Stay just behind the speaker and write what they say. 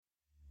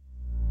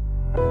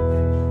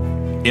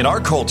In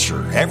our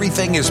culture,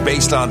 everything is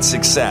based on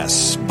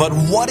success. But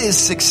what is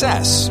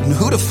success? And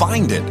who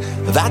defined it?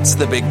 That's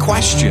the big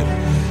question.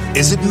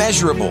 Is it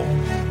measurable?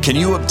 Can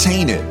you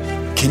obtain it?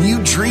 Can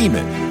you dream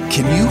it?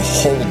 Can you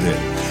hold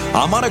it?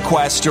 I'm on a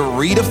quest to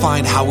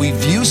redefine how we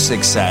view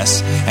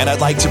success, and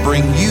I'd like to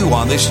bring you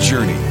on this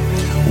journey.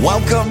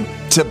 Welcome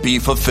to Be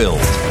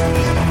Fulfilled.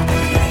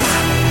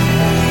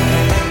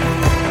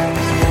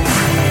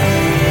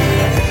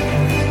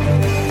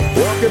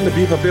 Welcome to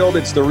Be Fulfilled.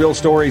 It's the real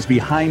stories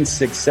behind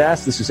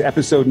success. This is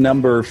episode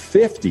number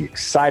 50.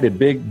 Excited,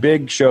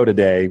 big show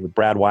today with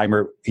Brad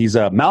Weimer. He's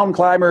a mountain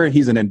climber.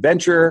 He's an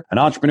adventurer, an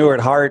entrepreneur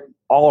at heart,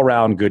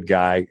 all-around good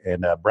guy.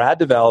 And Brad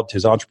developed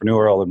his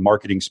entrepreneurial and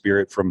marketing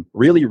spirit from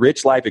really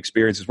rich life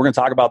experiences. We're going to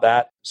talk about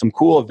that, some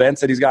cool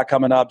events that he's got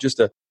coming up.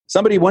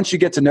 Somebody, once you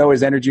get to know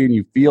his energy and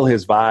you feel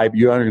his vibe,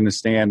 you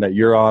understand that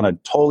you're on a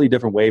totally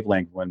different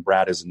wavelength when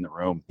Brad is in the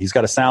room. He's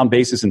got a sound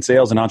basis in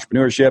sales and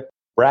entrepreneurship.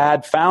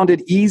 Brad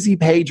founded Easy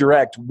Pay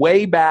Direct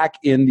way back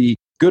in the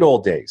good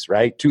old days,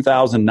 right?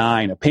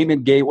 2009, a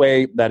payment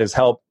gateway that has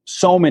helped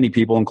so many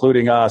people,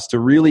 including us, to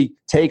really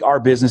take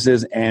our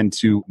businesses and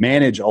to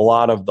manage a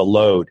lot of the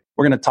load.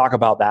 We're going to talk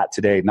about that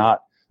today,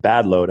 not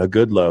bad load, a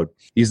good load.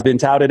 He's been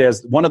touted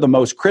as one of the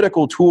most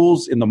critical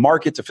tools in the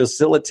market to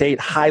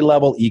facilitate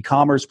high-level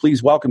e-commerce.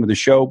 Please welcome to the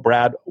show,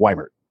 Brad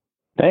Weimer.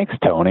 Thanks,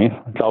 Tony.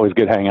 It's always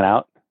good hanging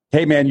out.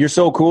 Hey, man, you're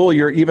so cool.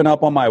 You're even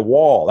up on my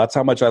wall. That's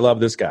how much I love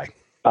this guy.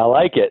 I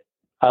like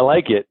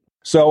it.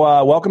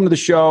 So welcome to the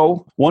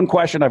show. One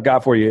question I've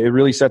got for you. It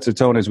really sets a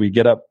tone as we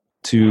get up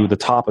to the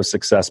top of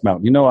Success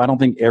Mountain. You know, I don't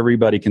think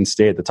everybody can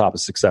stay at the top of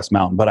Success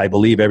Mountain, but I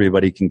believe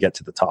everybody can get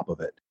to the top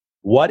of it.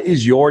 What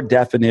is your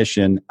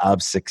definition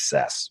of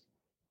success?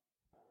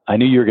 I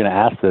knew you were going to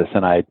ask this,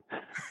 and I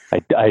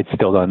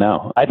still don't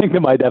know. I think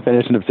that my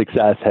definition of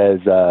success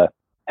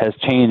has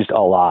changed a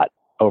lot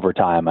over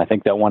time. I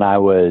think that when I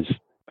was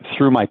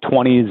through my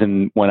 20s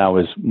and when I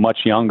was much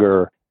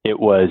younger, it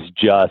was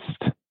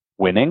just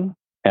winning.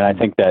 And I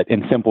think that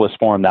in simplest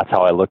form, that's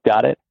how I looked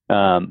at it.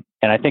 And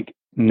I think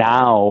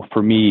now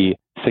for me,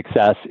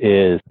 success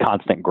is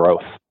constant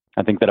growth.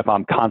 I think that if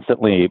I'm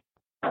constantly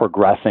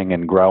progressing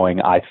and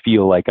growing, I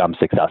feel like I'm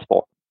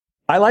successful.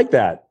 I like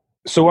that.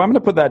 So I'm going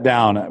to put that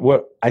down.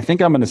 What I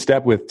think I'm going to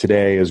step with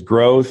today is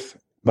growth,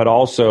 but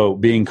also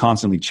being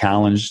constantly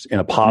challenged in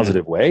a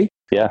positive way.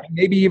 Yeah.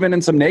 Maybe even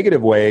in some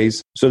negative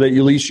ways so that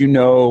at least you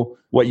know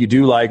what you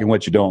do like and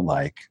what you don't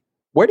like.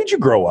 Where did you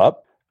grow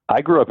up?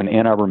 I grew up in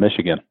Ann Arbor,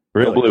 Michigan.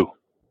 Really? Blue.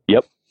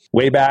 Yep.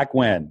 Way back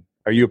when?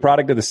 Are you a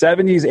product of the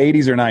 70s,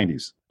 80s, or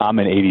 90s? I'm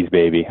an 80s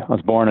baby. I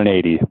was born in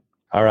 80.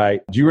 All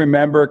right. Do you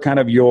remember kind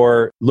of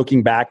your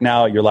looking back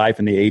now at your life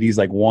in the 80s,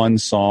 like one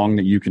song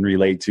that you can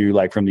relate to,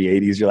 like from the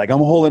 80s? You're like, I'm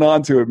holding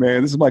on to it,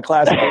 man. This is my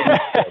classic.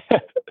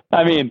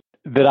 I mean,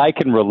 that I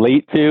can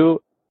relate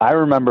to. I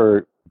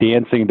remember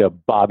dancing to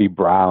Bobby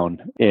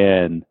Brown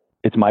in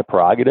It's My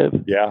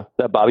Prerogative. Yeah. Is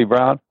that Bobby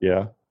Brown?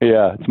 Yeah.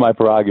 Yeah, it's my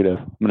prerogative.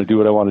 I'm going to do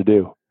what I want to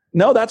do.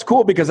 No, that's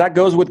cool because that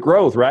goes with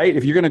growth, right?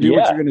 If you're going to do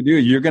what you're going to do,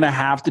 you're going to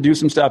have to do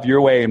some stuff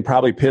your way and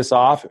probably piss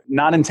off,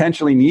 not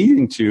intentionally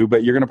needing to,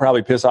 but you're going to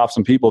probably piss off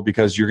some people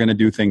because you're going to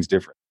do things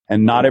different.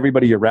 And not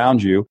everybody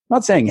around you, I'm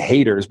not saying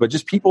haters, but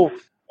just people,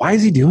 why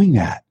is he doing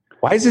that?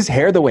 Why is his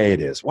hair the way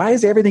it is? Why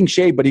is everything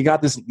shaved, but he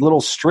got this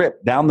little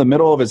strip down the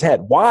middle of his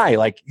head? Why?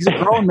 Like, he's a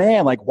grown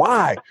man. Like,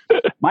 why?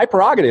 My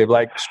prerogative.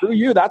 Like, screw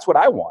you. That's what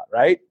I want,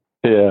 right?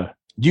 Yeah.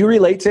 Do you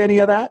relate to any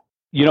of that?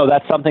 You know,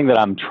 that's something that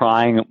I'm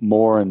trying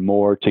more and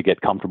more to get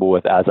comfortable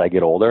with as I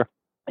get older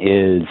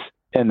and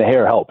the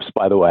hair helps,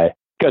 by the way,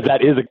 because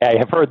I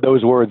have heard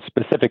those words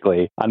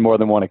specifically on more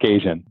than one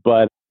occasion.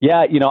 But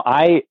yeah, you know,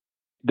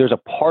 there's a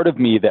part of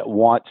me that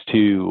wants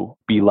to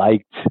be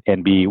liked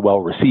and be well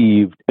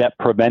received that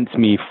prevents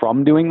me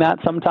from doing that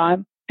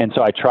sometime. And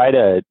so I try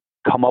to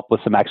come up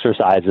with some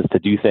exercises to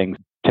do things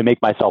to make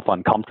myself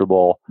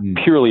uncomfortable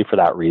purely for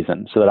that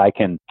reason so that I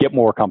can get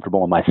more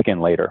comfortable in my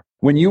skin later.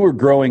 When you were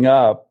growing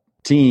up,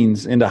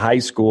 teens into high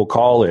school,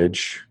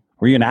 college,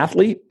 were you an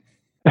athlete?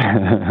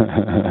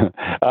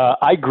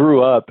 I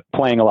grew up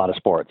playing a lot of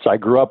sports. So I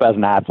grew up as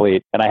an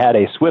athlete and I had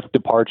a swift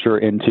departure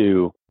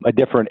into a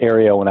different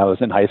area when I was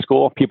in high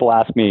school. People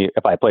ask me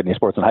if I played any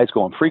sports in high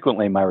school, and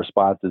frequently my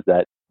response is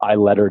that I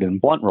lettered in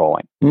blunt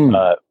rolling,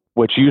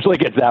 which usually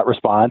gets that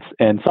response.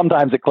 And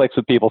sometimes it clicks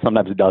with people,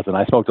 sometimes it doesn't.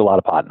 I smoked a lot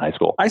of pot in high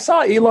school. I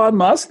saw Elon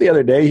Musk the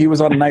other day. He was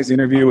on a nice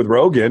interview with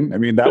Rogan. I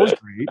mean, that was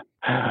great.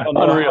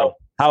 Unreal.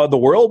 How the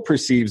world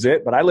perceives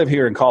it, but I live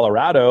here in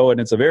Colorado and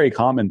it's a very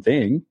common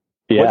thing.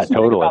 Yeah, what did you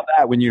totally. think about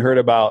that when you heard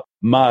about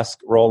Musk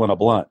rolling a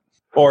blunt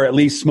or at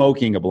least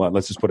smoking a blunt?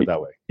 Let's just put it that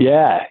way.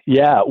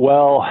 Yeah.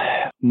 Well,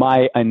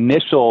 my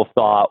initial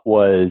thought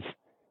was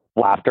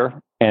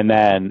laughter and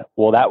then,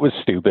 well, that was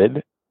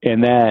stupid.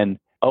 And then,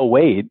 oh,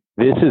 wait,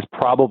 this is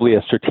probably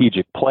a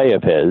strategic play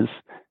of his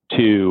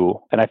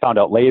and I found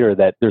out later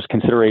that there's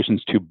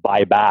considerations to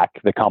buy back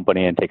the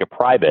company and take it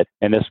private.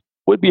 And this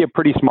would be a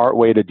pretty smart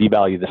way to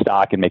devalue the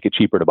stock and make it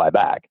cheaper to buy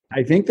back.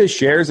 I think the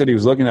shares that he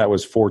was looking at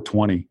was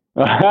 420.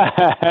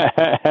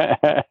 I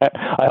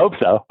hope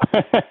so.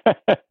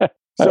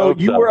 So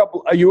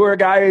you were a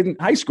guy in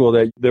high school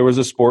that there was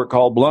a sport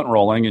called blunt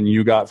rolling, and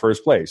you got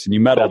first place, and you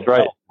medaled. That's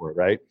right. For it,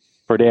 right?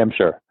 For damn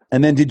sure.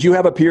 And then did you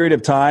have a period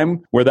of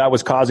time where that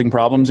was causing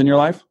problems in your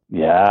life?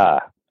 Yeah.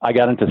 I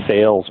got into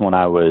sales when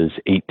I was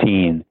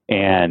 18,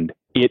 and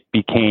it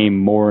became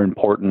more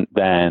important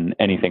than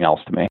anything else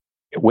to me.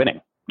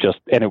 Winning.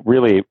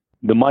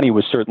 The money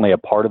was certainly a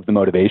part of the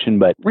motivation,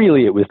 but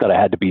really it was that I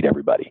had to beat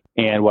everybody.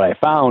 And what I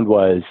found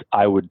was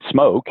I would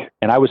smoke,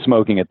 and I was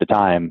smoking at the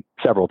time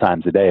several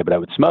times a day, but I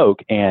would smoke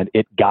and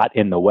it got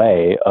in the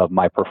way of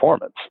my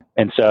performance.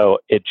 And so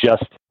it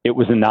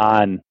was a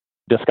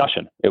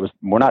non-discussion.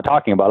 We're not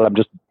talking about it. I'm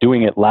just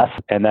doing it less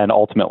and then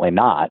ultimately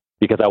not,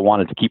 because I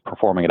wanted to keep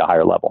performing at a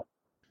higher level.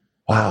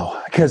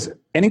 Wow. Because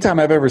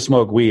anytime I've ever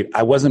smoked weed,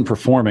 I wasn't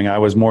performing. I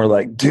was more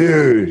like,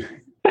 dude,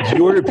 did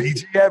you order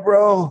pizza yet,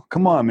 bro?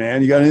 Come on,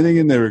 man. You got anything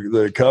in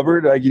the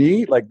cupboard I can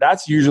eat? Like,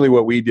 that's usually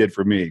what weed did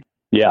for me.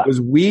 Yeah.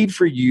 Was weed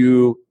for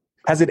you?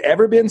 Has it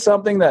ever been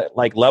something that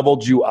like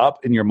leveled you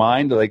up in your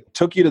mind, like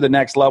took you to the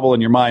next level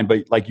in your mind,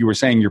 but like you were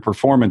saying, your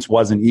performance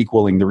wasn't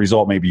equaling the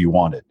result maybe you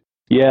wanted?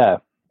 Yeah.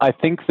 I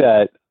think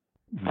that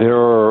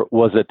there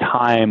was a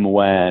time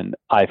when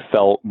I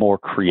felt more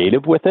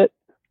creative with it.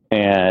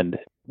 And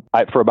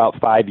for about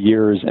 5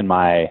 years in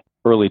my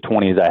early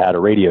 20s, I had a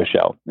radio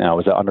show. And I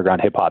was an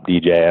underground hip hop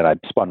DJ, and I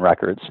spun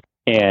records.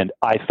 And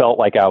I felt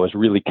like I was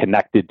really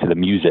connected to the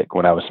music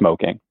when I was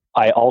smoking.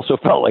 I also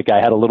felt like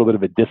I had a little bit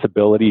of a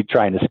disability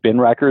trying to spin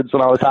records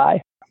when I was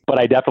high, but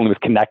I definitely was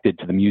connected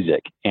to the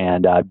music,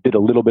 and did a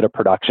little bit of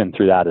production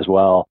through that as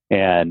well.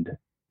 And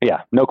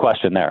yeah, no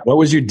question there. What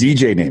was your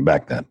DJ name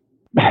back then?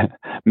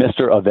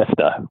 Mr.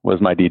 Avista was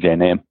my DJ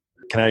name.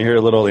 Can I hear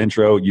a little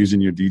intro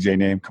using your DJ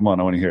name? Come on,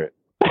 I want to hear it.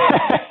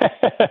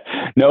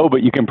 No,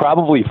 but you can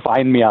probably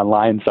find me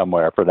online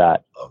somewhere for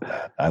that.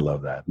 I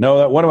love that.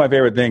 No, one of my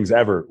favorite things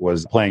ever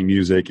was playing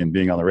music and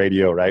being on the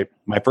radio, right?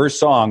 My first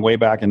song way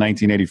back in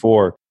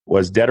 1984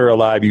 was Dead or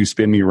Alive, You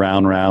Spin Me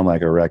Round, Round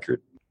Like a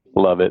Record.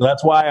 Love it.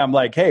 That's why I'm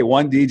like, hey,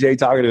 one DJ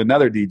talking to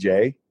another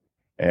DJ.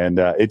 And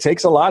it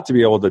takes a lot to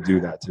be able to do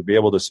that, to be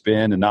able to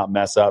spin and not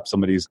mess up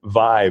somebody's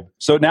vibe.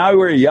 So now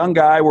we're a young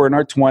guy. We're in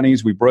our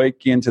 20s. We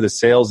break into the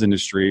sales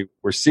industry.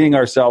 We're seeing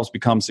ourselves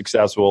become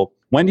successful.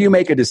 When do you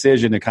make a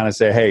decision to kind of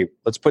say, hey,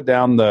 let's put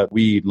down the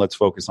weed and let's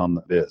focus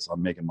on this,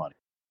 on making money?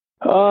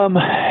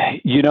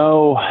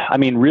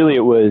 Really it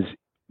was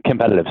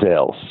competitive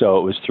sales. So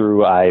it was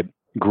I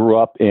grew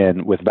up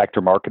with Vector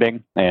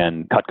Marketing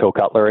and Cutco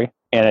Cutlery.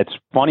 And it's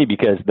funny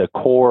because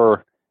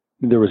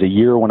there was a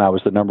year when I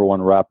was the number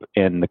one rep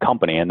in the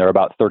company, and there are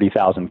about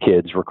 30,000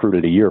 kids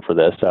recruited a year for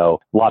this.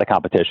 So a lot of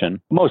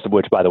competition, most of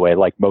which, by the way,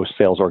 like most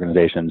sales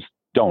organizations,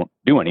 don't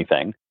do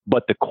anything.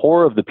 But the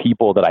core of the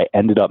people that I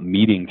ended up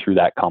meeting through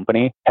that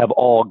company have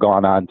all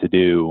gone on to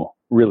do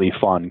really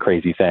fun,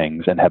 crazy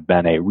things and have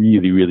been a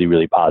really, really,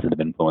 really positive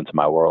influence in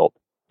my world.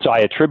 So I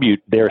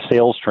attribute their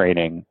sales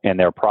training and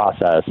their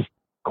process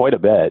quite a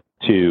bit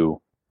to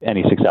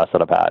any success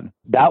that I've had.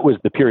 That was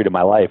the period of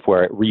my life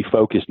where it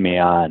refocused me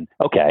on,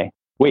 okay,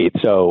 wait,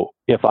 so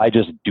if I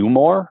just do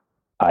more,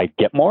 I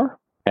get more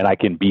and I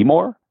can be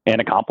more and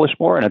accomplish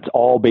more. And it's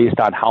all based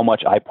on how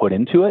much I put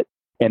into it.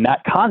 And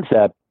that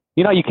concept,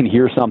 you can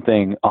hear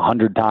something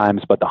 100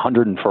 times, but the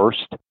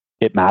 101st,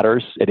 it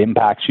matters, it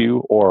impacts you,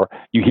 or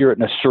you hear it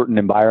in a certain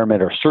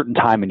environment or a certain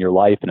time in your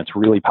life and it's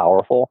really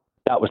powerful.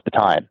 That was the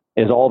time.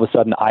 Is all of a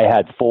sudden I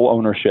had full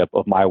ownership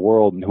of my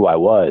world and who I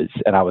was,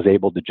 and I was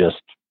able to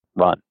just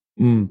run.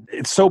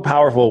 It's so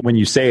powerful when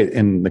you say it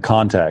in the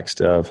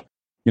context of,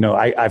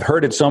 I've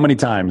heard it so many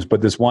times,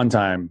 but this one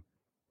time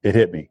it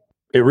hit me.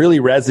 It really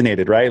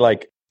resonated,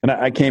 right? And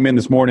I came in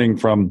this morning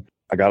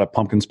I got a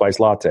pumpkin spice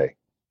latte,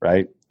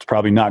 right? It's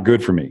probably not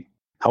good for me.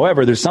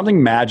 However, there's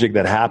something magic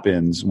that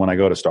happens when I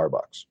go to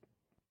Starbucks.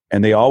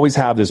 And they always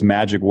have this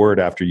magic word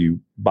after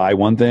you buy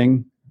one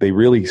thing. They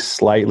really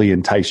slightly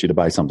entice you to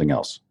buy something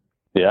else.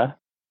 Yeah.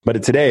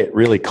 But today it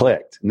really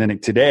clicked. And then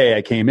today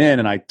I came in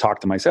and I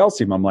talked to my sales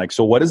team. I'm like,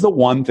 so what is the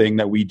one thing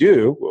that we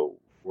do? Well,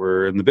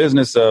 we're in the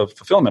business of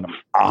fulfillment.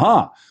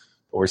 But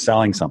we're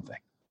selling something.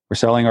 We're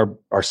selling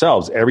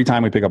ourselves every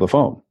time we pick up the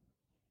phone.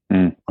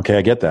 Okay,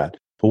 I get that.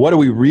 But what are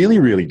we really,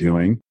 really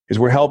doing is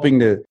we're helping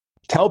to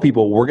tell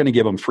people we're going to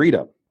give them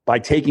freedom by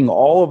taking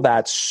all of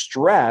that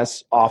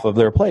stress off of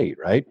their plate,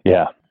 right?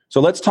 Yeah. So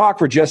let's talk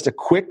for just a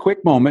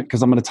quick moment,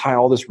 because I'm going to tie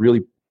all this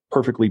really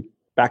perfectly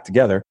back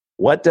together.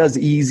 What does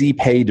Easy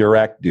Pay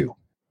Direct do?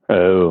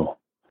 Oh,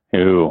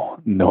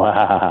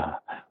 no.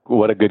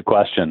 What a good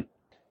question.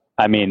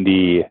 I mean,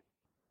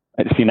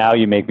 see, now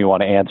you make me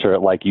want to answer it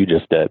like you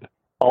just did.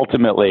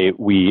 Ultimately,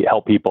 we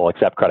help people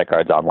accept credit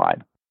cards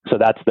online. So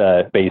that's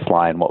the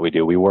baseline, what we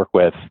do. We work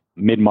with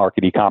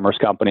mid-market e-commerce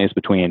companies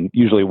between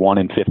usually 1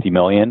 and 50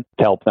 million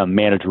to help them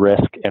manage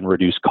risk and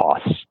reduce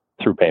costs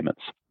through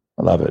payments.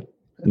 I love it.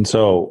 And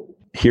so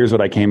here's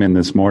what I came in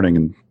this morning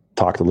and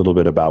talked a little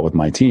bit about with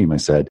my team. I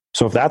said,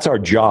 so if that's our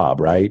job,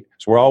 right?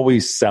 So we're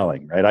always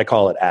selling, right? I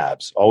call it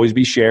ABS. Always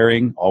be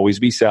sharing, always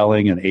be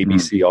selling, and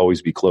ABC,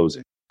 always be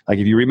closing. Like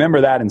if you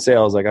remember that in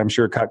sales, like I'm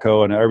sure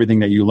Cutco and everything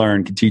that you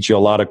learn can teach you a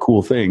lot of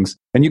cool things.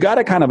 And you got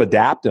to kind of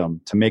adapt them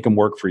to make them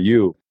work for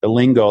you. The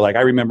lingo, like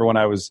I remember when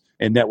I was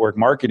in network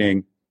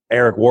marketing,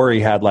 Eric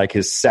Worre had like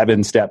his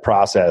 7-step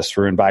process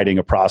for inviting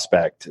a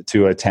prospect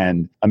to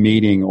attend a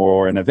meeting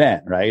or an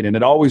event, right? And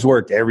it always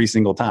worked every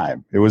single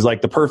time. It was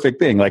like the perfect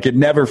thing. Like it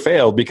never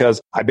failed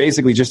because I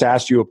basically just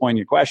asked you a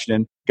poignant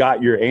question,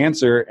 got your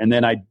answer, and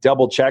then I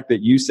double checked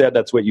that you said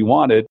that's what you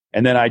wanted.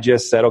 And then I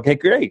just said, okay,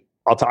 great.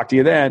 I'll talk to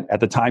you then. At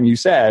the time you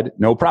said,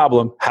 no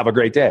problem. Have a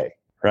great day,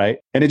 right?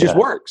 And it just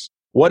works.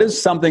 What is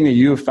something that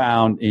you have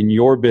found in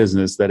your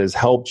business that has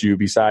helped you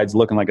besides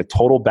looking like a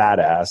total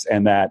badass,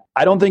 and that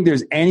I don't think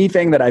there's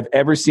anything that I've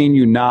ever seen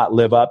you not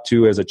live up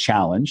to as a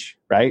challenge,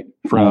 right?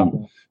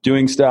 From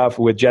doing stuff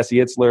with Jesse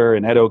Itzler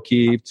and Ed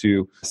O'Keefe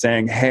to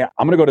saying, hey,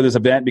 I'm going to go to this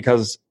event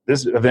because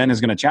this event is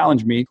going to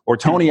challenge me. Or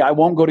Tony, I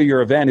won't go to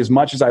your event as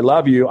much as I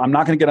love you. I'm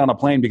not going to get on a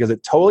plane because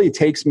it totally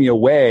takes me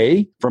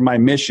away from my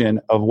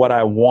mission of what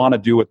I want to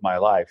do with my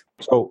life.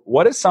 So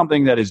what is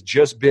something that has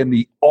just been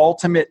the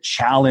ultimate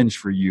challenge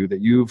for you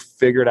that you've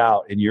figured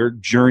out in your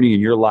journey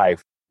in your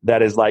life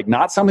that is like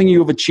not something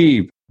you've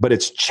achieved, but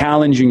it's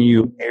challenging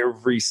you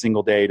every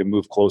single day to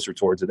move closer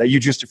towards it, that you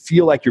just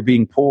feel like you're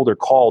being pulled or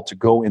called to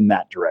go in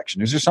that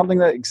direction? Is there something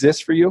that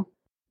exists for you?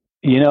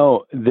 You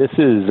know, this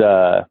is,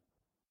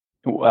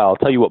 well, I'll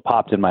tell you what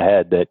popped in my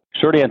head. That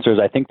short answer is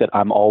I think that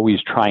I'm always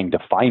trying to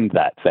find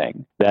that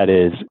thing that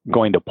is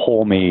going to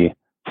pull me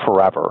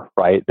forever,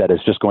 right? That is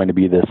just going to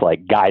be this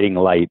like guiding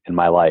light in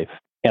my life.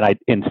 And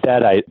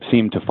instead I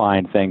seem to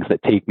find things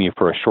that take me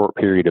for a short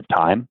period of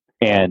time.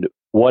 And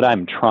what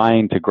I'm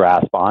trying to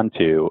grasp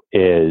onto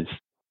is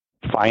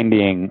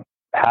finding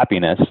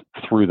happiness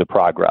through the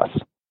progress,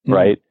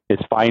 right?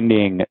 It's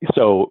finding,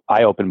 so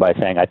I open by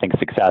saying I think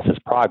success is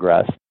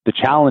progress. The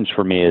challenge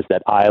for me is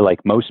that I, like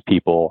most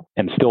people,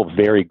 am still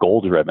very goal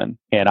driven.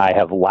 And I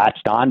have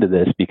latched onto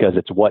this because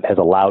it's what has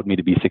allowed me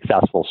to be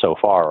successful so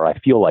far, or I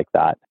feel like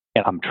that.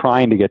 And I'm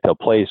trying to get to a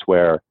place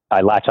where I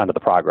latch onto the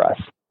progress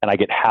and I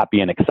get happy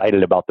and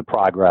excited about the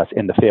progress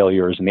and the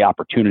failures and the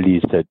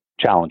opportunities to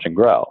challenge and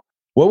grow.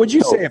 What would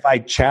you say if I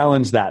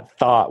challenge that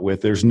thought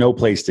with there's no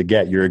place to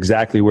get? You're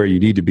exactly where you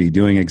need to be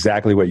doing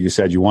exactly what you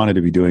said you wanted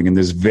to be doing in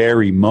this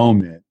very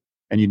moment.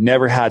 And you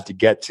never had to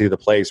get to the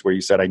place where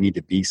you said, I need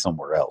to be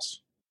somewhere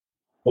else.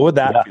 What would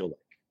that feel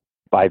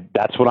like?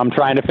 That's what I'm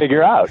trying to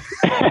figure out.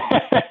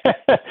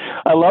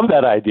 I love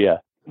that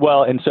idea.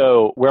 Well, and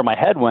so where my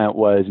head went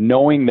was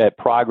knowing that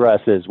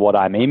progress is what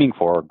I'm aiming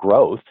for,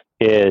 growth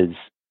is,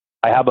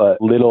 I have a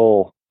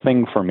little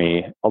thing for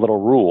me, a little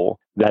rule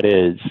that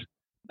is,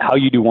 how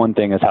you do one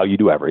thing is how you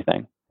do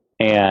everything.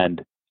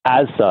 And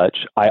as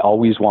such, I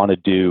always want to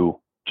do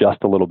just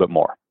a little bit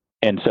more.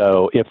 And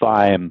so if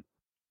I'm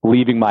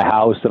leaving my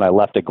house and I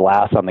left a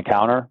glass on the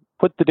counter,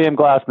 put the damn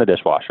glass in the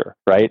dishwasher,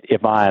 right?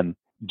 If I'm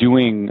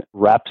doing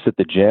reps at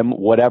the gym,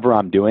 whatever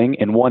I'm doing,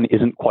 and one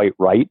isn't quite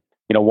right,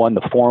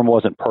 the form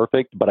wasn't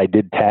perfect, but I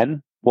did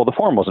 10. Well, the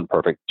form wasn't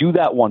perfect. Do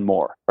that one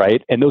more,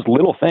 right? And those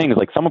little things,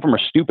 like some of them are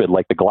stupid,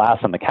 like the glass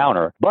on the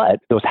counter, but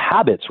those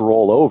habits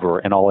roll over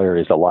in all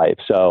areas of life.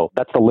 So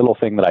that's the little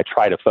thing that I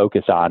try to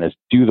focus on is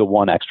do the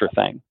one extra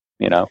thing,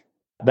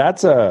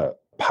 That's a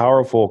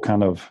powerful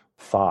kind of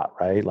thought,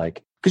 right?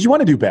 Like, because you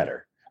want to do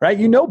better, right?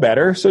 You know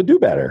better, so do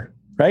better,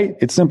 right?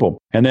 It's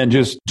simple. And then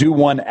just do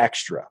one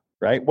extra,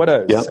 right? What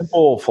a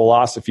simple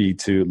philosophy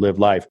to live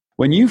life.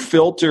 When you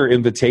filter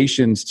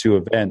invitations to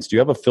events, do you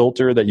have a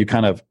filter that you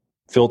kind of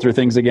filter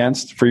things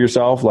against for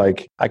yourself?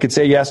 Like I could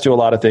say yes to a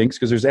lot of things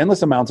because there's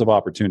endless amounts of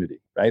opportunity,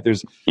 right?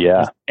 There's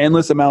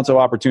endless amounts of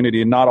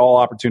opportunity, and not all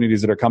opportunities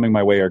that are coming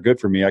my way are good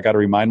for me. I got to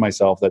remind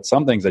myself that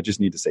some things I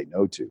just need to say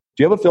no to. Do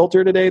you have a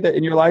filter today that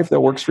in your life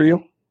that works for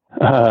you?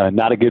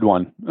 Not a good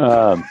one.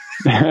 Not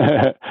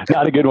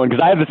a good one,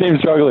 because I have the same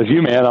struggle as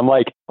you, man. I'm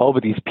like,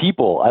 but these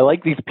people, I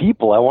like these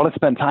people. I want to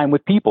spend time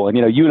with people. And,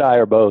 you and I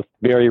are both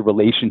very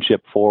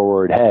relationship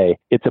forward. Hey,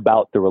 it's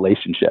about the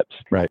relationships.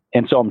 Right.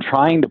 And so I'm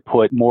trying to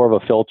put more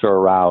of a filter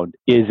around,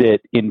 is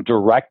it in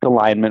direct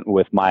alignment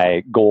with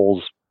my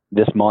goals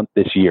this month,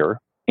 this year?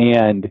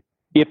 And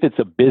if it's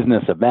a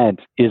business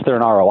event, is there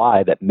an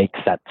ROI that makes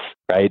sense?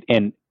 Right.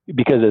 And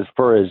because as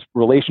far as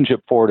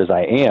relationship forward as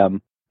I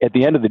am, at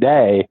the end of the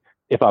day,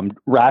 if I'm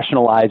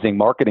rationalizing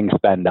marketing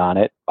spend on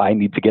it, I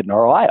need to get an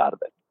ROI out of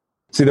it.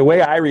 See, the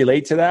way I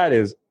relate to that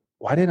is,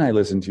 why didn't I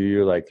listen to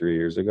you like 3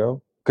 years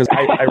ago? Because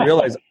I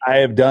realize I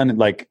have done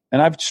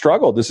and I've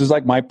struggled. This is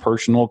like my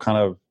personal kind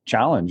of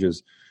challenge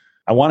is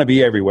I want to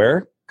be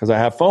everywhere because I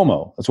have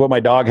FOMO. That's what my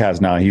dog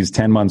has now. He's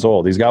 10 months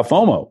old. He's got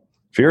FOMO,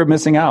 fear of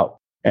missing out.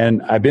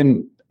 And I've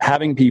been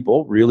having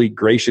people, really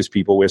gracious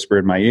people, whisper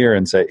in my ear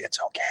and say, it's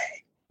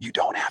okay. You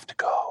don't have to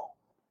go.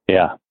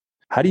 Yeah.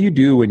 How do you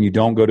do when you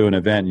don't go to an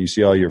event and you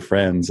see all your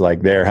friends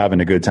like they're having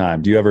a good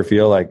time? Do you ever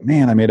feel like,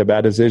 man, I made a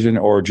bad decision?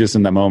 Or just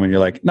in the moment, you're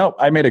like, no,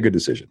 I made a good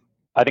decision?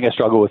 I think I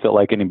struggle with it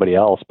like anybody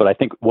else. But I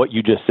think what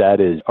you just said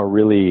is a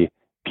really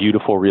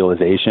beautiful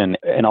realization,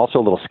 and also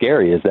a little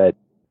scary, is that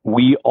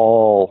we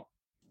all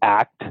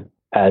act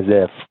as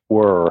if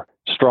we're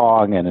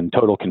strong and in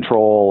total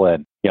control.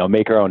 And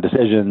make our own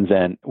decisions,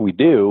 and we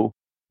do.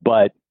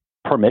 But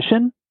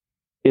permission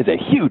is a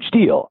huge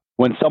deal.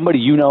 When somebody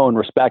you know and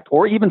respect,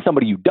 or even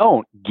somebody you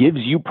don't, gives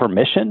you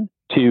permission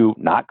to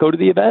not go to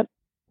the event,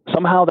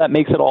 somehow that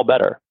makes it all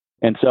better.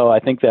 And so I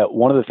think that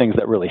one of the things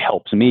that really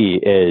helps me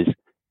is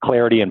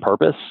clarity and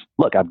purpose.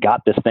 Look, I've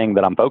got this thing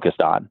that I'm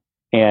focused on,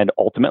 and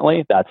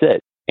ultimately that's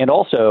it. And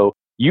also,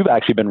 you've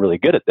actually been really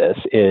good at this.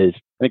 I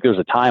think there's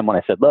a time when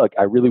I said, look,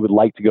 I really would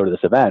like to go to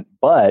this event,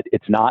 but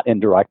it's not in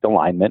direct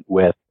alignment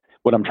with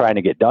what I'm trying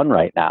to get done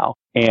right now.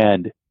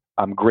 And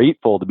I'm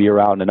grateful to be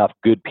around enough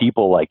good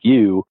people like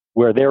you,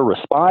 where their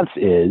response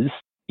is,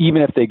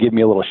 even if they give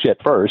me a little shit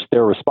first,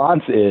 their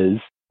response is,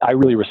 I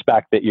really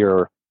respect that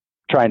you're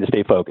trying to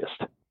stay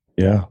focused.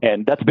 Yeah.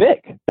 And that's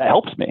big. That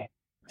helps me.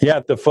 Yeah.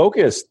 The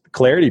focus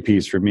clarity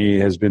piece for me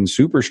has been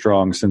super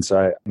strong since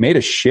I made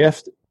a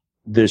shift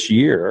this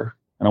year.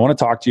 And I want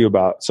to talk to you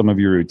about some of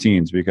your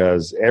routines,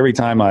 because every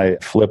time I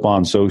flip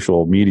on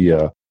social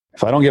media,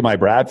 if I don't get my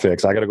Brad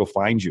fix, I got to go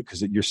find you,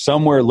 because you're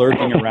somewhere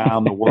lurking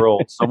around the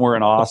world, somewhere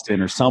in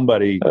Austin, or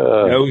somebody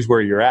knows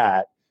where you're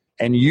at.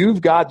 And you've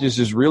got just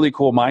this really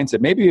cool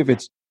mindset. Maybe if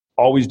it's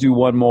always do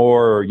one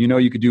more, or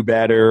you could do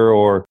better,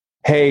 or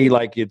hey,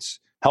 like it's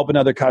help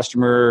another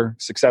customer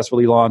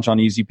successfully launch on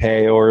Easy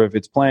Pay, or if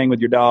it's playing with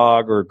your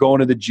dog or going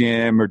to the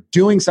gym or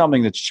doing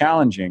something that's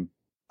challenging.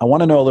 I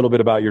want to know a little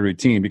bit about your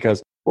routine,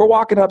 because we're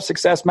walking up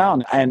Success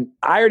Mountain, and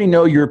I already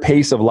know your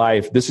pace of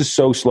life. This is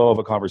so slow of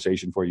a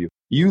conversation for you.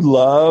 You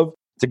love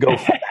to go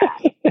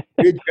fast.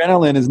 Your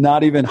adrenaline is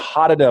not even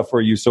hot enough for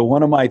you. So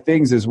one of my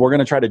things is we're going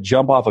to try to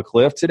jump off a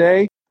cliff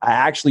today. I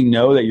actually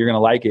know that you're going to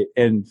like it.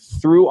 And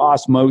through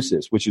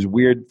osmosis, which is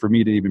weird for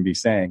me to even be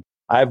saying,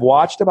 I've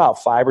watched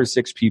about 5 or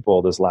 6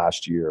 people this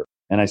last year.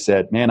 And I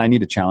said, man, I need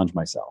to challenge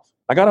myself.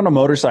 I got on a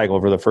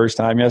motorcycle for the first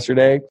time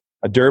yesterday,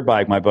 a dirt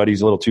bike, my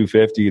buddy's little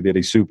 250 that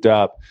he souped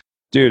up.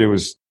 Dude, it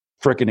was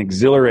freaking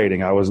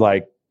exhilarating. I was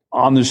like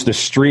on the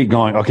street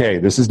going, okay,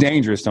 this is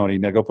dangerous, Tony.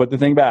 Now go put the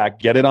thing back,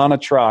 get it on a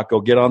truck, go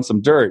get on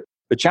some dirt,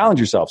 but challenge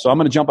yourself. So I'm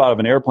going to jump out of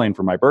an airplane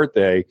for my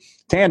birthday,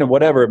 tandem,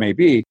 whatever it may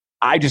be.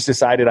 I just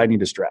decided I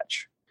need to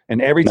stretch.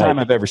 And every time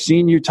I've ever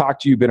seen you,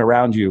 talked to you, been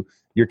around you,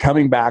 you're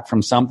coming back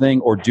from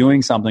something or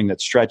doing something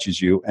that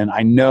stretches you. And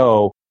I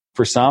know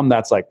for some,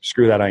 that's like,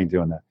 screw that, I ain't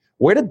doing that.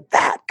 Where did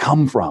that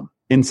come from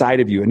inside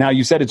of you? And now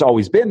you said it's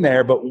always been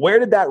there, but where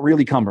did that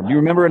really come from? Do you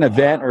remember an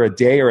event or a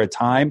day or a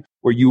time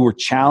where you were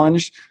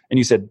challenged and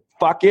you said,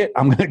 fuck it,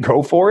 I'm going to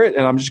go for it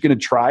and I'm just going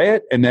to try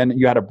it? And then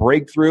you had a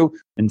breakthrough.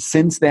 And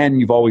since then,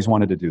 you've always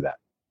wanted to do that.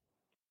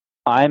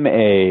 I'm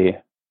a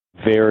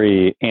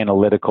very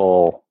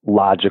analytical,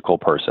 logical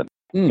person.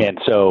 And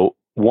so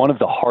one of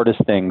the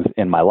hardest things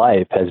in my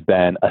life has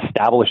been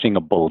establishing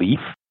a belief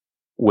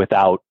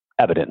without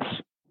evidence,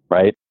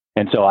 right?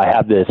 And so I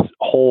have this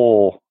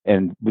whole,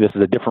 and this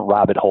is a different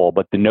rabbit hole,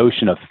 but the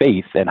notion of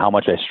faith and how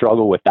much I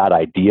struggle with that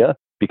idea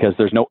because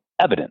there's no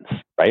evidence,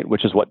 right?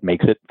 Which is what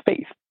makes it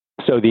faith.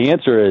 So the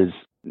answer is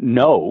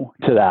no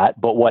to that.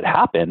 But what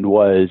happened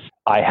was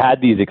I had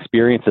these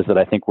experiences that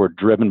I think were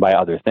driven by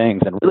other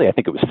things. And really, I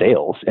think it was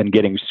sales and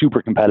getting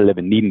super competitive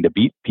and needing to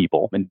beat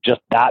people. And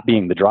just that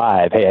being the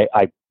drive. Hey,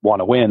 I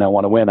want to win. I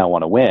want to win. I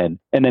want to win.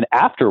 And then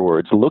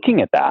afterwards,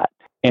 looking at that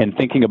and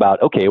thinking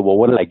about, okay, well,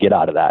 what did I get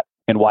out of that?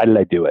 And why did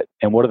I do it?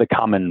 And what are the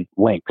common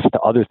links to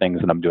other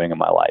things that I'm doing in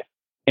my life?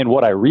 And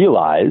what I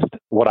realized,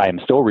 what I am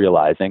still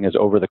realizing, is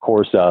over the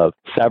course of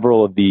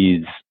several of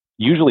these,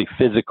 usually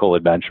physical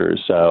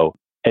adventures. So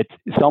it's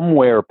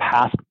somewhere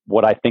past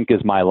what I think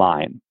is my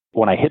line.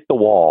 When I hit the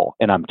wall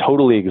and I'm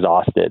totally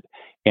exhausted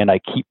and I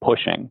keep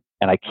pushing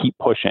and I keep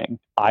pushing,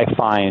 I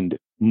find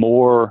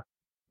more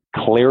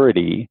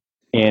clarity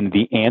in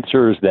the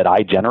answers that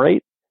I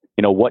generate,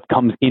 what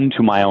comes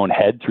into my own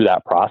head through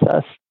that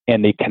process.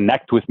 And they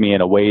connect with me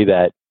in a way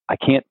that I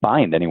can't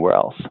find anywhere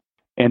else.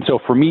 And so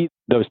for me,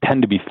 those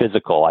tend to be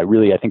physical. I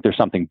think there's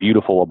something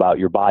beautiful about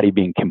your body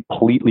being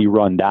completely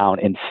run down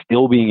and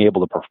still being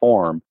able to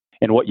perform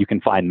and what you can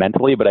find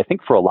mentally. But I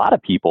think for a lot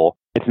of people,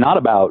 it's not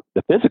about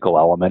the physical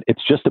element.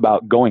 It's just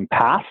about going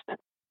past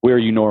where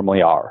you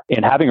normally are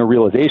and having a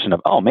realization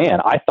of, oh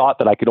man, I thought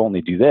that I could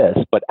only do this,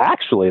 but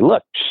actually,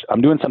 look,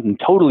 I'm doing something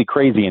totally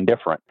crazy and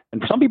different.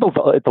 And for some people,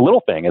 it's a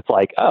little thing. It's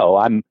like, oh,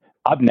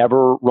 I've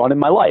never run in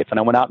my life and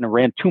I went out and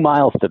ran 2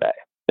 miles today.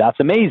 That's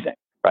amazing,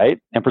 right?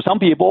 And for some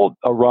people,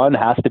 a run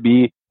has to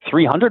be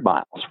 300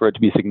 miles for it to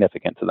be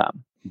significant to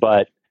them.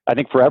 But I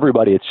think for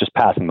everybody, it's just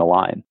passing the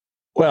line.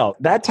 Well,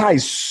 that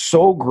ties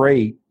so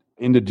great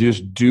into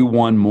just do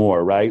one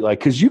more, right? Like,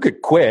 because you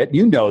could quit,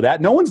 that.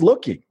 No one's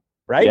looking,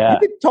 right? Yeah. You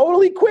could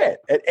totally quit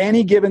at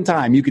any given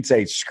time. You could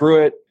say,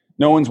 screw it.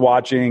 No one's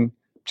watching. I'm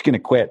just going to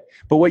quit.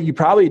 But what you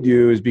probably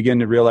do is begin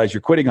to realize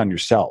you're quitting on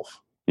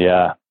yourself.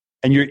 Yeah.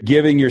 And you're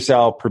giving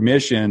yourself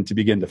permission to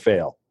begin to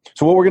fail.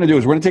 So what we're going to do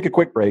is we're going to take a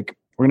quick break.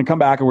 We're going to come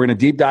back and we're going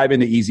to deep dive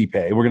into Easy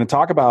Pay. We're going to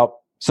talk about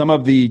some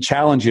of the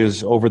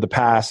challenges over the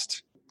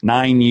past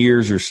 9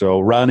 years or so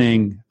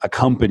running a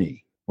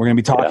company. We're going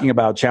to be talking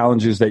about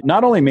challenges that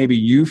not only maybe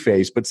you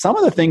face, but some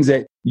of the things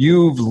that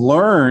you've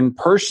learned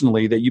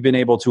personally that you've been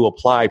able to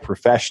apply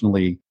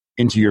professionally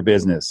into your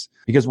business,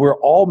 because we're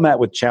all met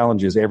with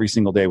challenges every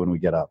single day when we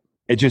get up.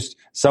 It just,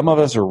 some of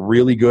us are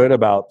really good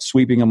about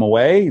sweeping them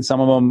away. And some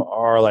of them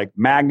are like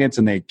magnets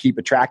and they keep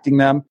attracting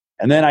them.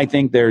 And then I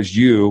think there's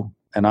you.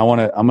 And I'm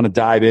going to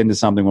dive into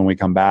something when we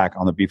come back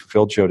on the Be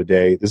Fulfilled show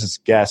today. This is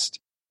guest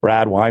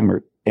Brad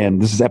Weimert,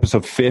 and this is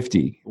episode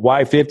 50.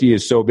 Why 50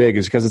 is so big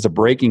is because it's a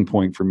breaking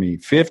point for me.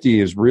 50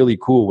 is really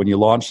cool when you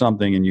launch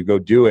something and you go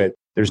do it.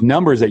 There's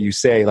numbers that you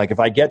say, like, if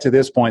I get to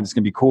this point, it's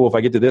going to be cool. If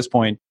I get to this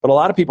point, but a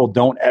lot of people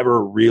don't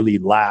ever really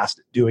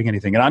last doing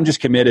anything. And I'm just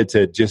committed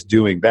to just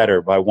doing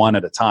better by one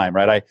at a time,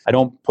 right? I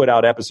don't put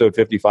out episode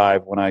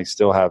 55 when I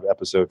still have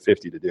episode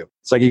 50 to do.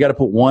 It's like, you got to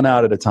put one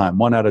out at a time,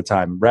 one at a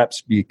time.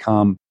 Reps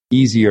become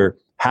easier.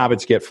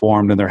 Habits get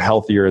formed and they're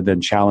healthier. Then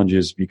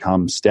challenges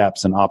become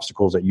steps and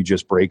obstacles that you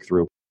just break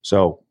through.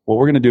 So what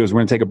we're going to do is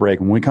we're going to take a break.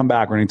 When we come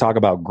back, we're going to talk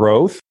about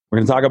growth. We're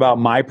going to talk about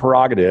my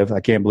prerogative.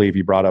 I can't believe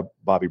you brought up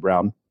Bobby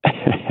Brown.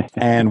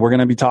 And we're going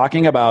to be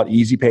talking about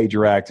Easy Pay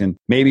Direct. And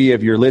maybe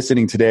if you're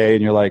listening today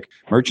and you're like,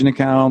 merchant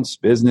accounts,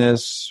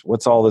 business,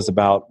 what's all this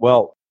about?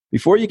 Well,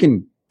 before you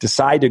can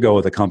decide to go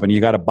with a company,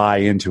 you got to buy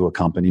into a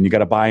company, and you got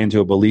to buy into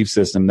a belief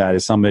system that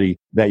is somebody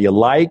that you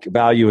like,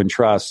 value, and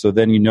trust. So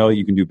then you know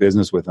you can do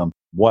business with them.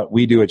 What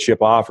we do at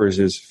Ship Offers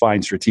is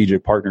find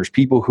strategic partners,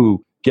 people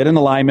who get in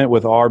alignment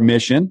with our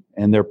mission,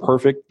 and they're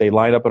perfect. They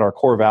line up in our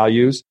core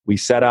values. We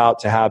set out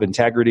to have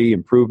integrity,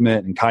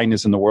 improvement, and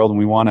kindness in the world, and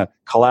we want to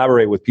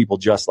collaborate with people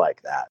just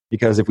like that.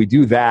 Because if we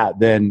do that,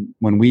 then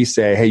when we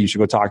say, hey, you should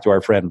go talk to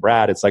our friend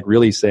Brad, it's like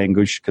really saying,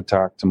 you should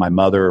talk to my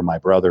mother or my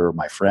brother or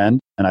my friend,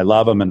 and I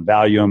love them and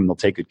value them, and they'll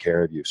take good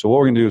care of you. So what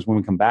we're going to do is when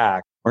we come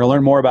back, we're going to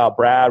learn more about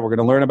Brad. We're going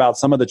to learn about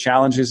some of the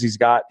challenges he's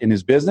got in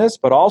his business,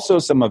 but also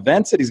some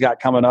events that he's got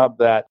coming up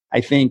that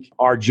I think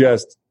are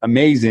just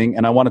amazing.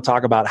 And I want to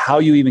talk about how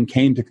you even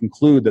came to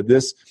conclude that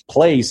this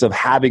place of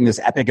having this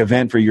epic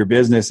event for your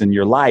business and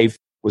your life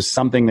was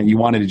something that you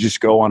wanted to just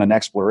go on an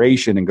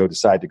exploration and go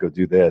decide to go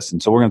do this.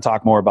 And so we're going to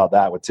talk more about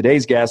that with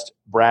today's guest,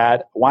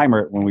 Brad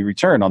Weimert, when we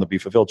return on the Be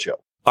Fulfilled show.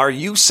 Are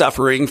you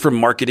suffering from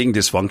marketing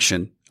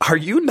dysfunction? Are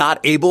you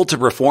not able to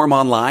perform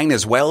online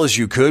as well as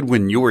you could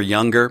when you were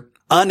younger?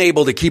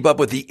 Unable to keep up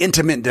with the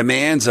intimate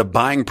demands of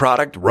buying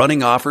product,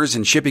 running offers,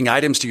 and shipping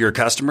items to your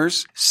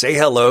customers? Say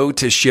hello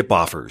to Ship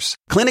Offers.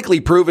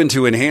 Clinically proven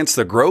to enhance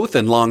the growth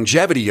and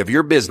longevity of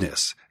your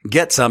business.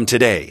 Get some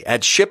today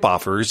at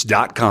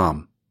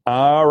shipoffers.com.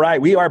 All right.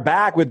 We are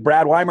back with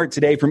Brad Weimert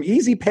today from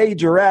Easy Pay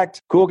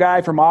Direct. Cool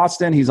guy from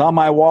Austin. He's on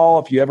my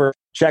wall. If you ever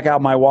check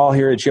out my wall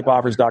here at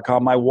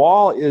shipoffers.com, my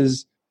wall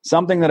is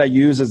something that I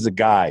use as a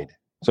guide.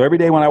 So every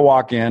day when I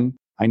walk in,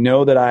 I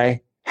know that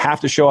I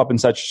have to show up in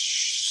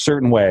such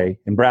certain way.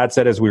 And Brad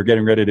said as we were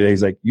getting ready today,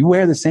 he's like, you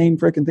wear the same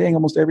freaking thing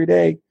almost every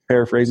day.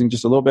 Paraphrasing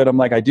just a little bit. I'm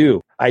like, I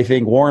do. I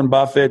think Warren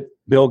Buffett,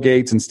 Bill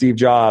Gates, and Steve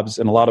Jobs,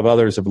 and a lot of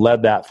others have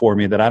led that for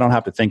me, that I don't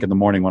have to think in the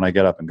morning when I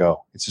get up and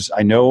go. It's just,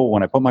 I know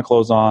when I put my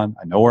clothes on,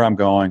 I know where I'm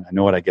going, I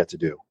know what I get to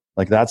do.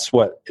 Like, that's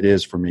what it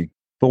is for me.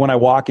 But when I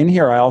walk in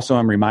here, I also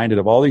am reminded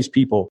of all these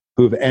people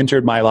who have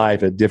entered my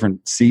life at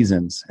different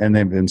seasons, and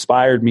they've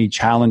inspired me,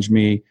 challenged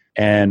me,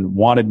 and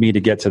wanted me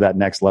to get to that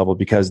next level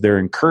because they're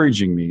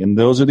encouraging me. And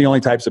those are the only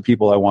types of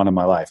people I want in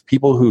my life.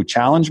 People who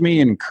challenge me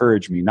and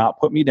encourage me, not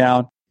put me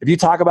down. If you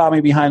talk about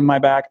me behind my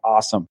back,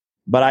 awesome.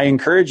 But I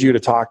encourage you to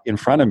talk in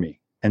front of me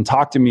and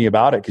talk to me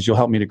about it, because you'll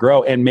help me to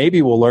grow. And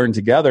maybe we'll learn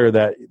together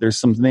that there's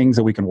some things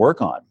that we can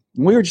work on.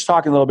 And we were just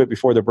talking a little bit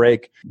before the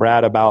break,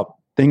 Brad, about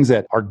things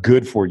that are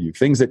good for you,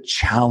 things that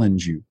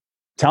challenge you.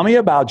 Tell me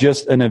about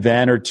just an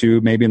event or two,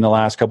 maybe in the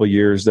last couple of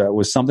years, that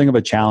was something of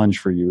a challenge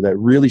for you that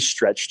really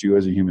stretched you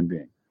as a human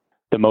being.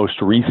 The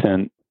most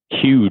recent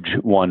huge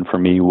one for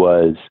me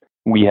was,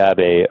 we have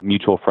a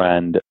mutual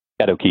friend,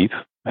 Ed O'Keefe,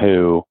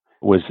 who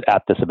was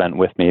at this event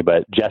with me,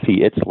 but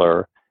Jesse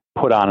Itzler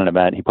put on an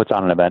event. He puts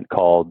on an event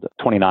called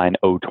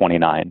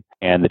 29029.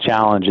 And the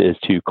challenge is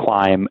to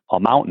climb a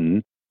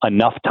mountain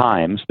enough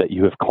times that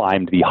you have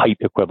climbed the height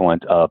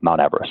equivalent of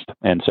Mount Everest.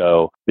 And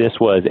so this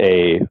was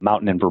a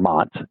mountain in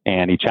Vermont,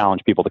 and he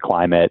challenged people to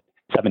climb it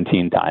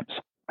 17 times.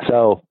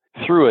 So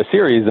through a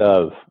series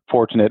of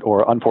fortunate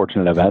or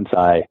unfortunate events,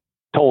 I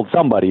told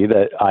somebody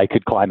that I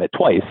could climb it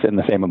twice in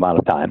the same amount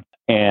of time,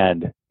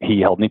 and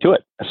he held me to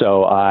it.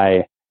 So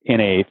I, in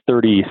a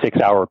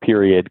 36-hour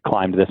period,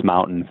 climbed this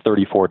mountain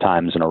 34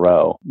 times in a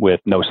row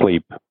with no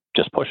sleep,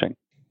 just pushing.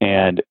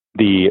 And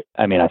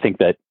I think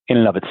that in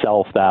and of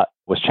itself, that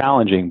was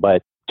challenging,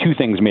 but two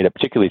things made it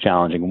particularly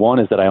challenging. One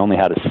is that I only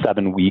had a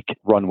 7-week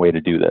runway to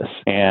do this,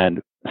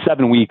 and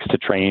 7 weeks to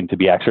train to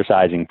be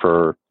exercising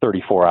for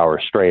 34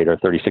 hours straight or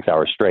 36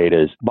 hours straight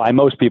is, by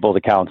most people's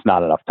accounts,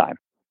 not enough time.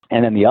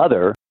 And then the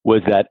other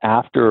was that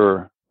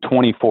after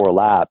 24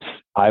 laps,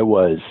 I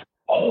was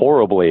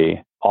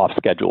horribly off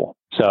schedule.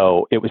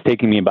 So it was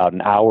taking me about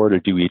an hour to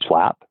do each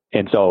lap.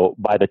 And so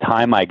by the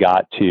time I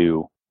got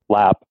to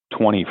lap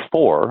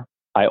 24,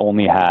 I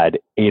only had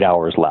 8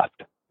 hours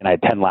left, and I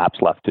had 10 laps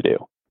left to do.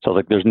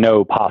 So there's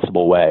no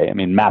possible way. I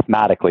mean,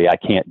 mathematically, I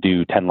can't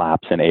do 10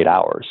 laps in 8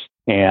 hours.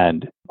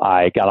 And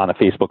I got on a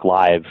Facebook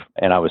Live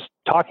and I was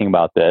talking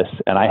about this,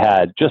 and I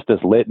had just this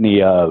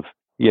litany of,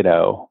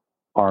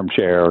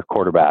 armchair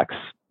quarterbacks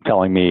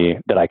telling me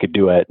that I could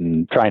do it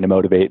and trying to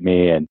motivate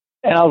me. And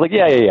I was like,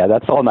 yeah,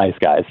 that's all nice,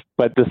 guys,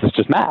 but this is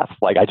just math.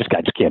 Like, I just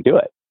can't do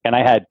it. And I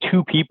had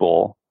two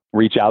people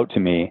reach out to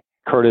me,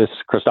 Curtis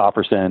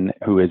Christopherson,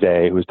 who's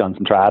done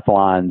some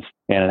triathlons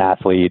and an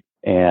athlete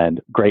and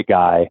great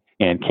guy,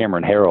 and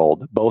Cameron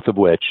Harold, both of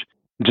which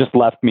just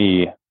left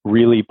me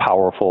really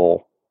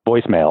powerful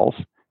voicemails,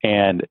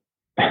 and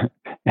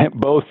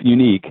both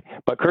unique.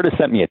 But Curtis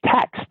sent me a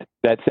text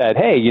that said,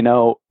 hey,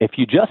 if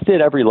you just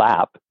did every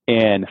lap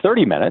in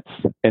 30 minutes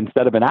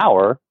instead of an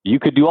hour, you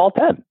could do all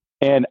 10.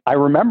 And I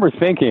remember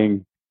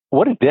thinking,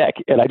 what a dick.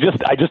 And I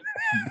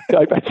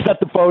set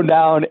the phone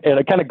down and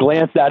I kind of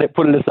glanced at it,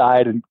 put it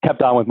aside, and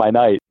kept on with my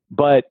night.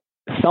 But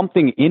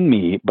something in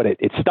me, but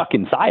it stuck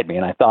inside me.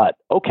 And I thought,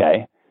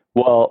 okay,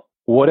 well,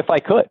 what if I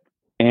could?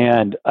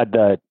 And at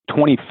the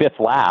 25th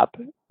lap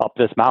up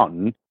this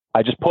mountain,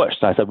 I just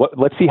pushed. And I said,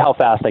 let's see how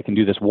fast I can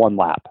do this one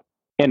lap.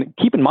 And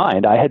keep in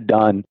mind, I had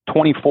done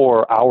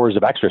 24 hours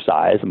of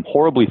exercise. I'm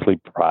horribly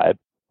sleep deprived.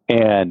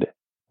 And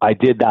I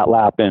did that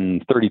lap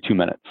in 32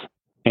 minutes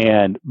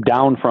and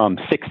down from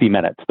 60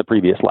 minutes the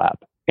previous lap.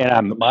 And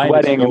I'm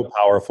sweating. The mind is so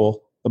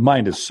powerful. The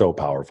mind is so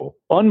powerful.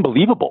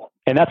 Unbelievable.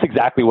 And that's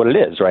exactly what it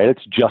is, right?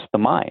 It's just the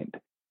mind.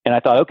 And I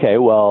thought, okay,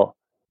 well,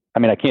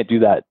 I can't do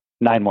that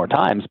 9 more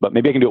times, but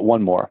maybe I can do it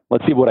one more.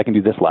 Let's see what I can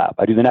do this lap.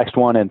 I do the next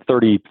one in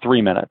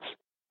 33 minutes.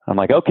 I'm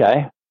like,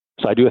 okay.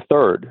 So I do a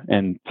third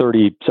in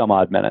 30 some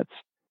odd minutes.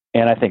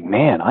 And I think,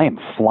 man, I am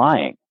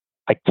flying.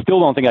 I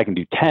still don't think I can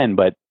do 10,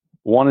 but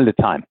one at a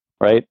time,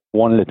 right?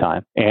 One at a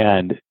time.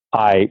 And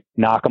I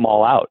knock them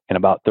all out in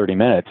about 30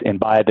 minutes. And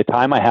by the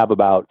time I have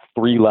about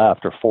 3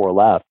 left or 4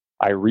 left,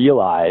 I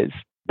realize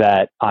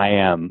that I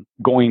am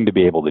going to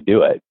be able to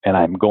do it, and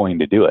I'm going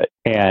to do it.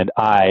 And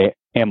I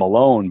am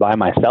alone by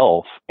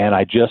myself, and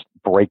I just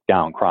break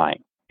down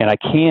crying. And I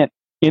can't,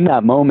 in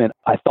that moment,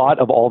 I thought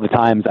of all the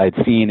times I'd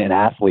seen an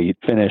athlete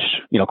finish,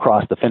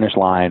 cross the finish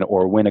line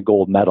or win a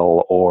gold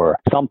medal or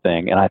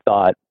something. And I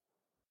thought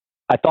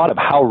of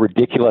how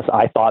ridiculous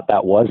I thought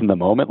that was in the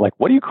moment. Like,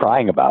 what are you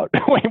crying about?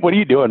 What are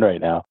you doing right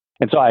now?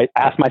 And so I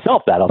asked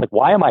myself that. I was like,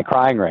 why am I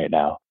crying right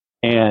now?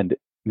 And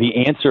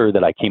the answer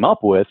that I came up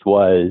with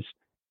was,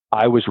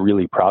 I was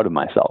really proud of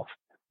myself.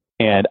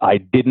 And I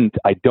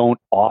don't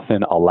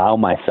often allow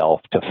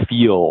myself to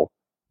feel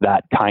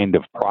that kind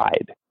of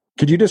pride.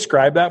 Could you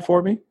describe that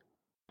for me?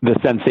 The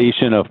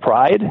sensation of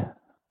pride?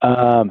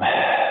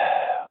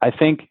 I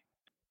think,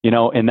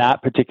 in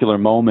that particular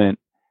moment,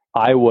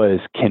 I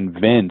was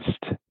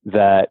convinced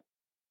that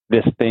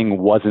this thing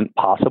wasn't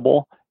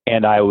possible.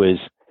 And I was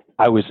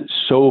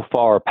so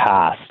far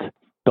past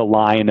the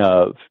line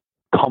of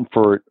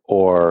comfort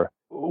or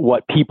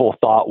what people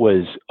thought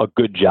was a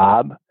good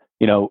job.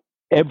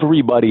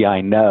 Everybody I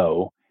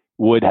know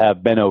would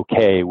have been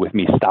okay with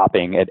me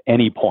stopping at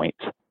any point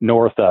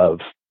north of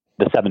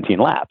the 17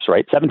 laps,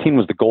 right? 17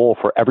 was the goal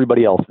for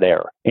everybody else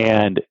there.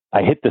 And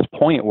I hit this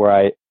point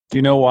where Do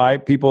you know why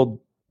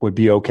people would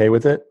be okay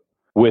with it?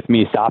 With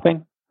me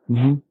stopping?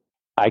 Mm-hmm.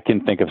 I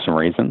can think of some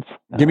reasons.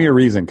 Give me a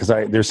reason, because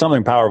there's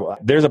something powerful.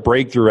 There's a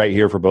breakthrough right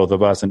here for both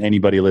of us, and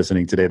anybody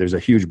listening today. There's a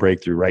huge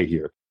breakthrough right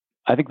here.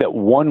 I think that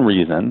one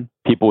reason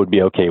people would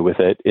be okay with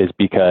it is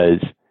because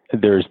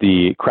there's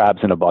the crabs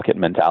in a bucket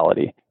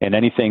mentality. And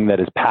anything that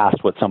is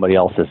past what somebody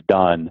else has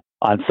done,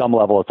 on some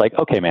level, it's like,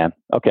 okay, man,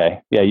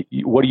 okay, yeah,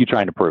 what are you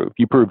trying to prove?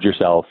 You proved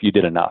yourself. You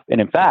did enough. And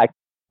in fact,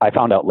 I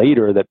found out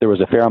later that there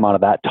was a fair amount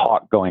of that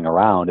talk going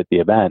around at the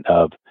event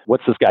of,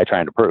 what's this guy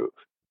trying to prove?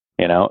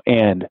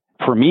 And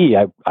for me,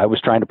 I was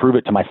trying to prove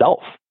it to myself.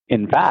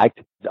 In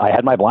fact, I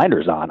had my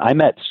blinders on. I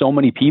met so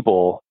many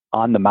people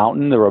on the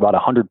mountain. There were about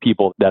 100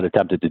 people that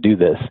attempted to do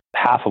this,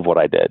 half of what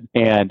I did.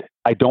 And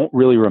I don't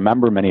really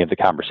remember many of the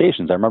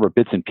conversations. I remember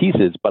bits and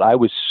pieces, but I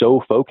was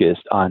so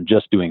focused on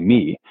just doing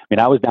me.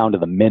 I was down to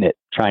the minute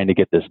trying to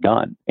get this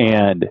done.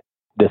 And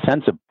the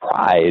sense of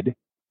pride,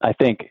 I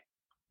think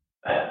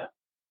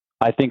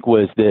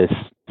was this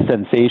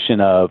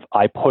sensation of,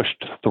 I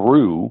pushed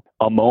through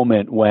a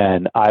moment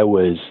when I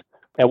was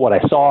at what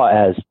I saw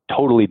as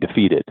totally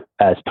defeated,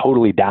 as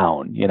totally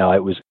down.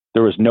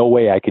 There was no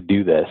way I could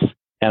do this.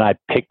 And I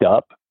picked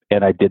up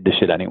and I did the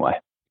shit anyway.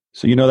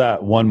 So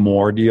that one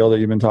more deal that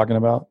you've been talking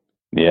about?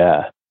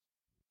 Yeah.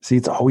 See,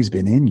 it's always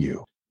been in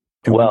you.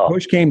 And when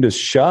push came to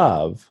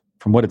shove,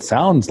 from what it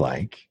sounds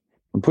like,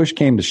 when push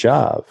came to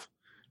shove,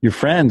 your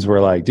friends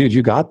were like, dude,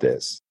 you got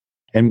this.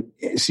 And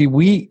see,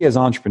 we as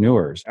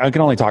entrepreneurs, I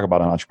can only talk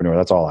about an entrepreneur.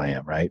 That's all I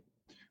am, right?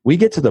 We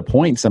get to the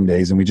point some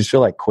days and we just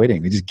feel like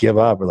quitting. We just give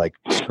up. We're like,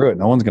 screw it.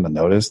 No one's going to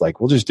notice. Like,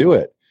 we'll just do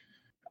it.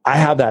 I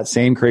have that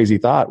same crazy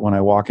thought when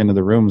I walk into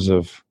the rooms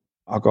of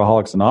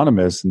Alcoholics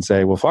Anonymous and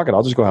say, well, fuck it.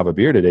 I'll just go have a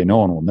beer today. No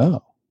one will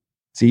know.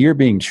 See, you're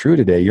being true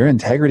today. Your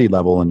integrity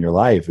level in your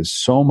life is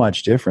so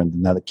much different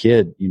than that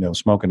kid,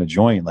 smoking a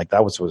joint. Like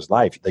that was his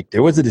life. Like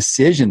there was a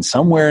decision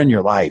somewhere in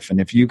your life. And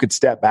if you could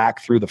step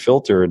back through the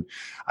filter, and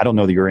I don't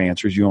know that your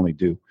answers, you only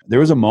do. There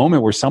was a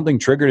moment where something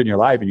triggered in your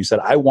life and you said,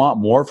 I want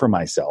more for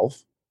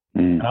myself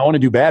and I want to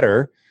do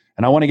better.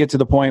 And I want to get to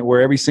the point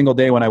where every single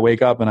day when I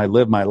wake up and I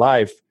live my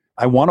life,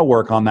 I want to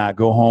work on that,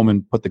 go home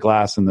and put the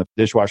glass in the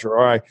dishwasher.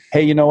 Or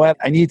hey, you know what?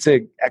 I need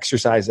to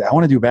exercise. I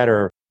want to do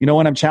better.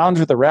 When I'm challenged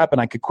with a rep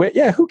and I could quit,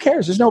 who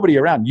cares? There's nobody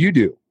around. You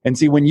do. And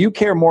see, when you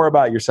care more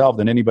about yourself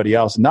than anybody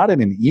else, not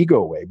in an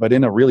ego way, but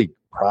in a really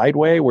pride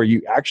way where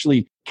you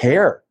actually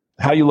care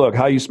how you look,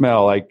 how you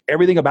smell, like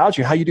everything about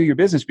you, how you do your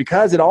business,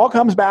 because it all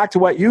comes back to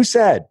what you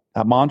said,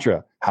 that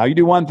mantra. How you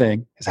do one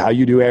thing is how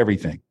you do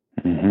everything.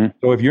 Mm-hmm.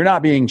 So if you're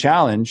not being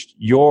challenged,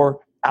 you're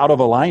out of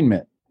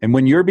alignment. And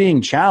when you're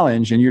being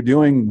challenged and you're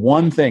doing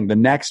one thing, the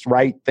next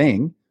right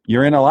thing,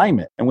 you're in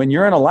alignment. And when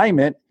you're in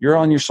alignment, you're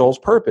on your soul's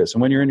purpose.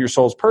 And when you're in your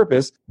soul's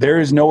purpose, there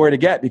is nowhere to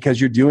get because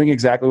you're doing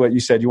exactly what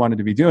you said you wanted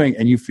to be doing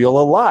and you feel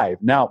alive.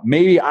 Now,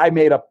 maybe I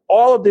made up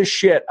all of this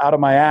shit out of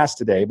my ass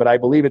today, but I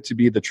believe it to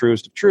be the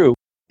truest of true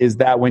is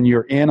that when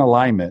you're in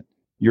alignment,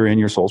 you're in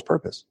your soul's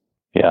purpose.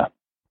 Yeah.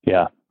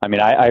 Yeah. I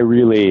mean, I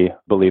really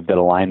believe that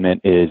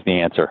alignment is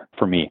the answer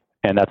for me.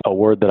 And that's a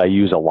word that I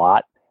use a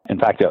lot. In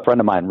fact, a friend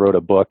of mine wrote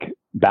a book,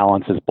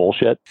 Balance is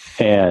Bullshit.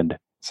 And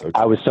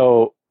I was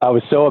so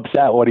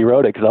upset when he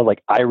wrote it because I was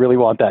like, I really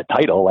want that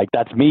title. Like,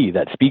 that's me.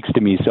 That speaks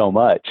to me so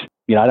much.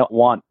 I don't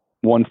want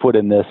one foot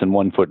in this and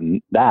one foot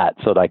in that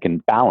so that I can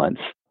balance.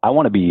 I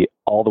want to be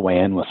all the way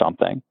in with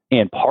something.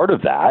 And part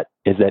of that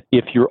is that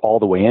if you're all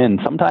the way in,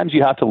 sometimes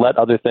you have to let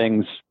other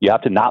things, you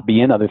have to not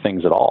be in other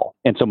things at all.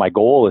 And so my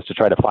goal is to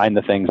try to find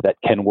the things that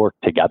can work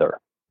together,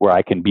 where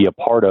I can be a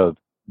part of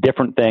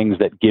different things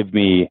that give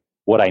me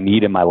what I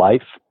need in my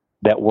life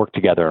that work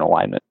together in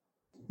alignment.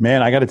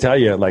 Man, I got to tell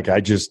you,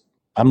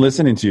 I'm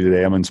listening to you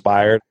today. I'm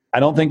inspired. I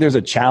don't think there's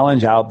a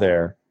challenge out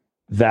there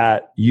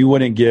that you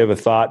wouldn't give a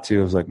thought to.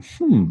 I was like,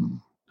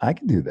 I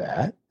can do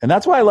that. And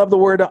that's why I love the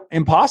word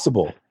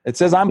impossible. It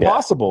says I'm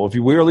possible. If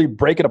you really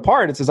break it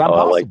apart, it says I'm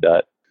possible. I like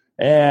that.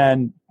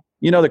 And,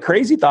 the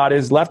crazy thought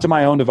is left to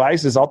my own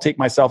devices, I'll take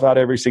myself out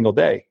every single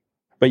day.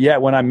 But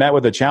yet when I'm met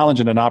with a challenge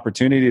and an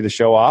opportunity to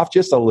show off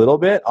just a little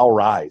bit, I'll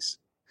rise.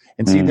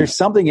 And see, there's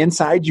something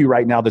inside you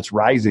right now that's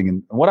rising.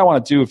 And what I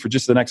want to do for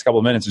just the next couple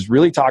of minutes is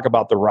really talk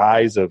about the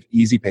rise of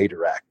Easy Pay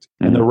Direct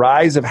and the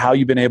rise of how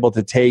you've been able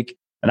to take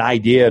an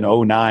idea in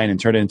 2009 and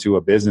turn it into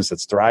a business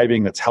that's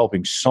thriving, that's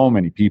helping so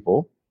many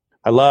people.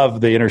 I love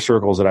the inner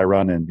circles that I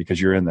run in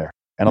because you're in there.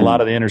 And a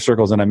lot of the inner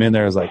circles that I'm in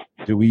there is like,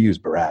 do we use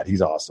Brad?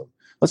 He's awesome.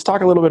 Let's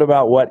talk a little bit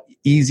about what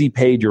Easy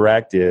Pay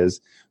Direct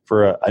is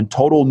for a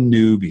total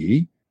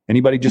newbie,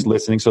 anybody just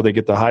listening, so they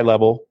get the high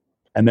level.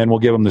 And then we'll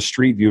give them the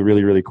street view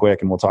really, really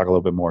quick, and we'll talk a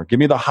little bit more. Give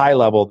me the high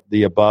level,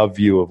 the above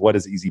view of what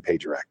is Easy Pay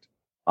Direct.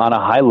 On a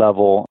high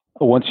level,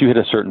 once you hit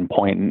a certain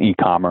point in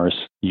e-commerce,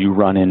 you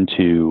run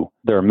into,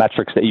 there are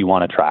metrics that you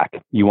want to track.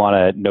 You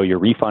want to know your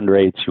refund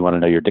rates. You want to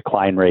know your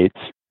decline rates.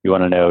 You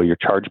want to know your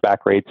chargeback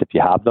rates if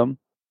you have them.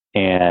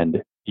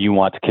 And you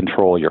want to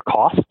control your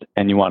cost,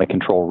 and you want to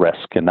control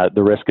risk. And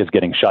the risk is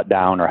getting shut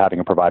down or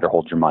having a provider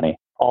hold your money.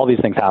 All these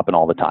things happen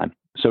all the time.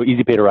 So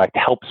Easy Pay Direct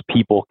helps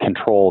people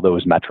control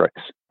those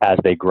metrics as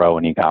they grow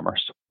in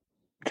e-commerce.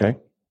 Okay.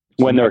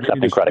 When they're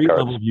accepting credit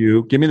cards.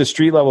 Give me the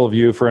street level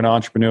view for an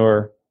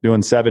entrepreneur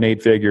doing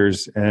 7-8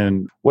 figures.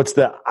 And what's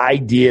the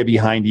idea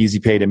behind Easy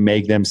Pay to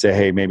make them say,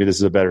 hey, maybe this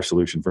is a better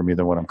solution for me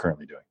than what I'm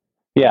currently doing?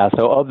 Yeah.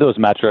 So of those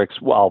metrics,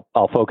 I'll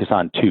focus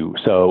on two.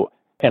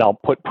 And I'll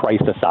put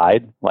price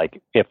aside.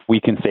 Like if we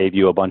can save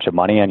you a bunch of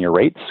money on your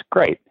rates,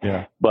 great.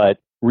 Yeah. But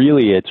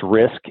really it's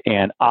risk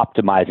and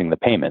optimizing the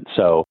payment.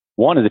 So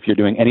one is if you're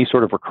doing any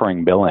sort of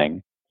recurring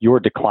billing, your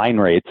decline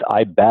rates,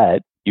 I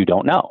bet you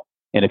don't know.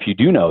 And if you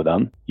do know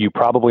them, you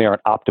probably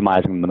aren't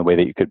optimizing them in the way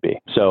that you could be.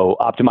 So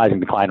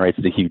optimizing decline rates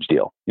is a huge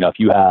deal.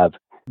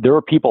 There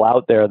are people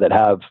out there that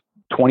have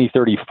 20,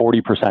 30,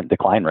 40%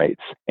 decline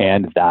rates,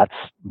 and that's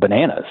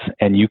bananas.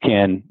 And you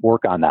can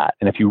work on that.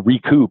 And if you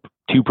recoup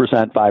 2%,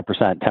 5%,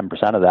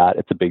 10% of that,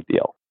 it's a big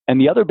deal. And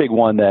the other big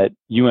one that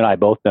you and I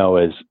both know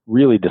is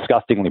really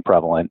disgustingly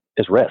prevalent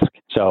is risk.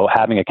 So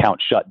having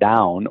accounts shut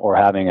down or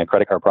having a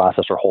credit card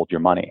processor hold your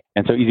money.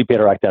 And so Easy Pay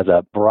Direct has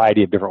a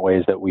variety of different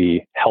ways that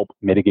we help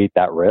mitigate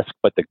that risk.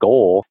 But the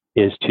goal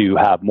is to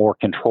have more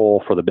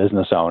control for the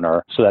business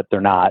owner so that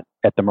they're not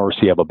at the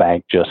mercy of a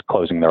bank just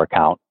closing their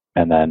account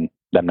and then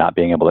them not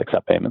being able to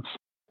accept payments.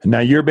 Now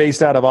you're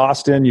based out of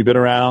Austin. You've been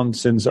around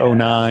since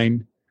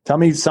 2009. Tell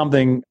me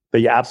something that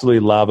you absolutely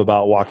love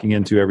about walking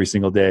into every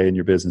single day in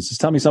your business.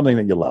 Just tell me something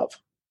that you love.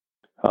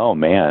 Oh,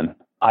 man.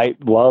 I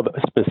love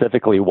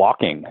specifically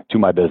walking to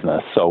my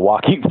business. So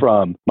walking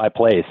from my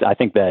place, I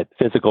think that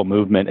physical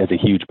movement is a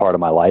huge part of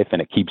my life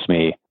and it keeps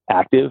me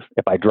active.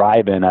 If I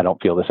drive in, I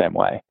don't feel the same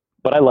way.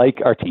 But I like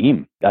our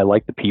team. I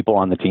like the people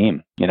on the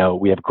team.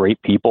 We have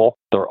great people.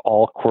 They're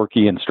all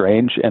quirky and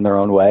strange in their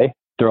own way.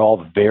 They're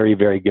all very,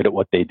 very good at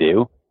what they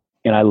do.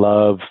 And I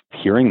love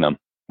hearing them.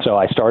 So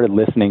I started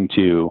listening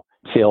to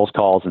sales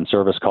calls and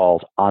service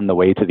calls on the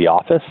way to the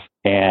office.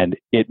 And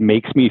it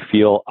makes me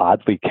feel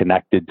oddly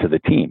connected to the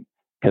team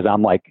because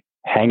I'm like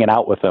hanging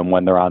out with them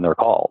when they're on their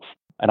calls.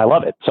 And I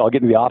love it. So I'll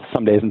get to the office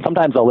some days and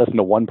sometimes I'll listen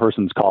to one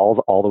person's calls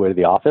all the way to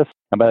the office.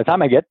 And by the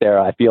time I get there,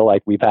 I feel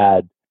like we've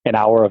had an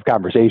hour of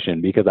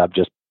conversation because I've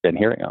just been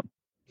hearing them.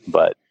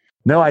 But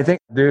no, I think,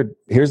 dude,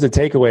 here's the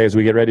takeaway as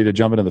we get ready to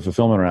jump into the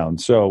fulfillment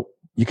round. So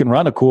you can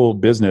run a cool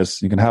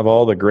business. You can have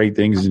all the great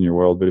things in your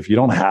world. But if you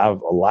don't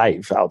have a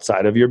life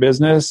outside of your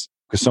business,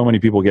 because so many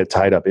people get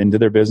tied up into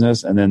their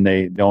business and then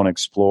they don't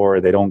explore,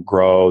 they don't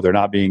grow, they're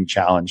not being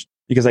challenged.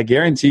 Because I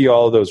guarantee you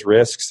all of those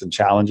risks and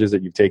challenges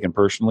that you've taken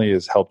personally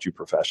has helped you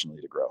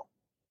professionally to grow.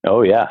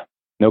 Oh, yeah.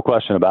 No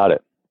question about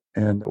it.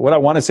 And what I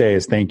want to say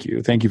is thank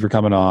you. Thank you for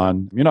coming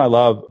on. You know, I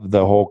love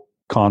the whole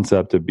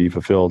concept of Be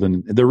Fulfilled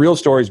and the real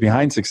stories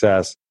behind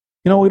success.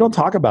 You know, we don't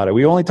talk about it.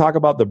 We only talk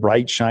about the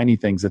bright, shiny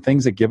things, the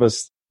things that give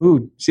us,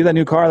 ooh, see that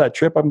new car, that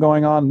trip I'm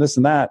going on, this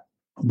and that.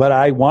 But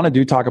I want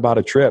to talk about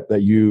a trip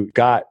that you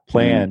got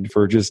planned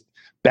for just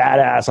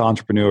badass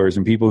entrepreneurs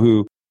and people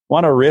who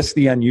want to risk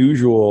the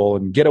unusual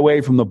and get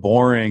away from the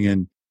boring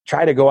and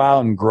try to go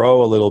out and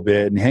grow a little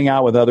bit and hang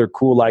out with other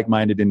cool,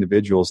 like-minded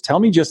individuals. Tell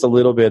me just a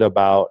little bit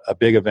about a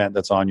big event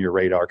that's on your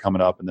radar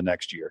coming up in the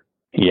next year.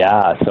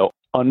 Yeah. So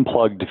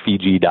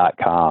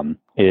unpluggedfiji.com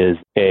is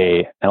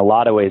in a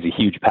lot of ways,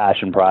 a huge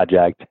passion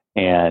project.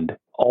 And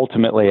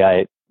ultimately,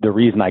 the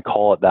reason I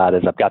call it that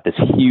is I've got this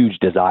huge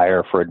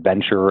desire for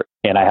adventure,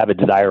 and I have a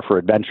desire for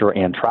adventure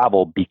and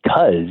travel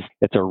because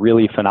it's a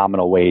really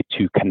phenomenal way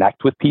to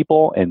connect with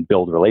people and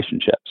build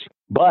relationships.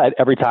 But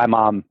every time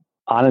I'm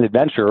on an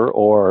adventure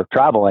or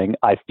traveling,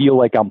 I feel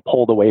like I'm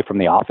pulled away from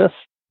the office,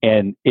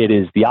 and it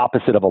is the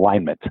opposite of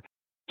alignment.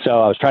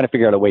 So I was trying to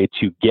figure out a way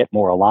to get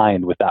more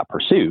aligned with that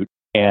pursuit,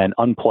 and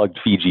Unplugged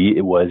Fiji,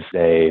 it was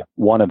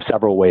one of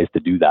several ways to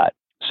do that.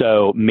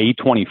 So May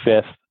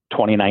 25th,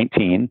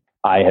 2019,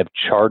 I have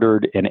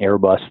chartered an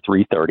Airbus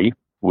 330,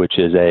 which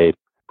is a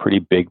pretty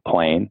big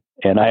plane.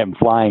 And I am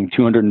flying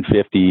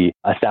 250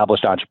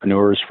 established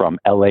entrepreneurs from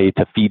LA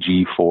to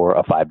Fiji for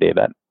a 5-day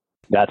event.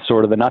 That's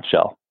sort of the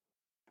nutshell.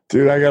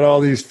 Dude, I got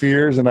all these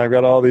fears and I've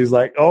got all these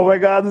like, oh my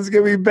God, this is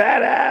going to be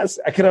badass.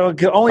 I can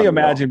only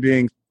imagine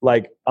being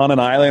like on an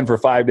island for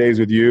 5 days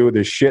with you,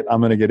 the shit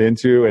I'm going to get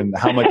into and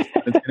how much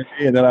it's going to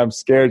be. And then I'm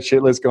scared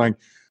shitless going,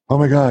 oh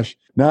my gosh,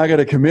 now I got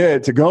to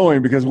commit to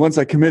going because once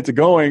I commit to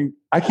going,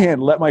 I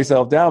can't let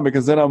myself down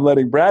because then I'm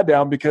letting Brad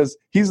down because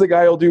he's the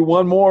guy who'll do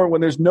one more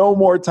when there's no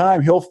more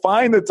time. He'll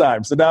find the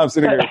time. So now I'm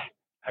sitting here.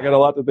 I got a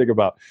lot to think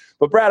about.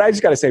 But Brad, I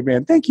just got to say,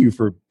 man, thank you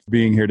for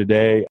being here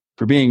today,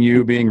 for being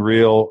you, being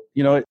real.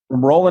 You know,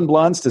 from rolling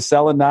blunts to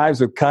selling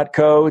knives with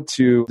Cutco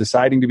to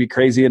deciding to be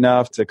crazy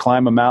enough to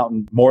climb a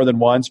mountain more than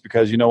once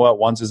because you know what,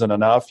 once isn't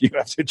enough. You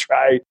have to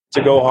try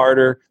to go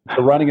harder,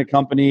 to running a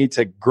company,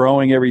 to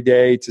growing every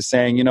day, to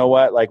saying, you know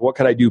what, like what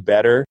could I do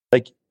better?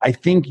 Like, I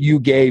think you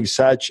gave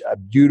such a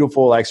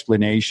beautiful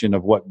explanation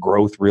of what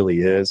growth really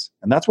is.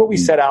 And that's what we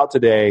set out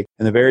today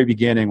in the very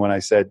beginning when I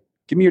said,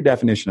 give me your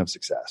definition of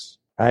success,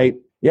 right?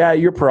 Yeah,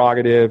 your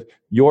prerogative,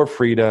 your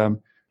freedom,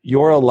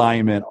 your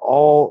alignment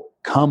all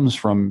comes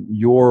from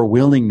your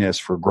willingness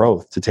for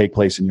growth to take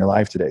place in your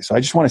life today. So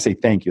I just want to say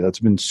thank you. That's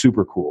been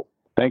super cool.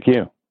 Thank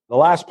you. The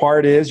last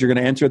part is you're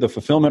going to enter the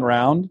fulfillment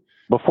round.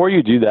 Before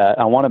you do that,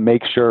 I want to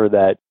make sure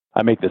that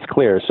I make this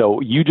clear.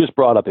 So you just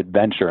brought up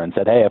adventure and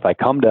said, hey, if I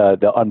come to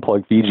the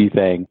Unplugged Fiji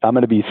thing, I'm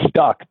going to be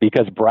stuck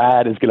because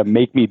Brad is going to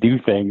make me do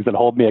things and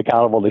hold me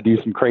accountable to do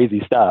some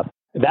crazy stuff.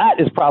 That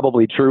is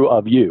probably true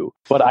of you.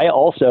 But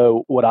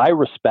what I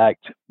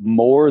respect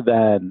more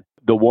than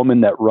the woman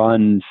that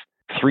runs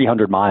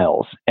 300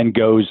 miles and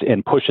goes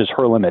and pushes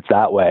her limits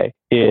that way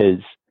is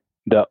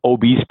the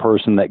obese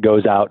person that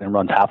goes out and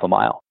runs half a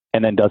mile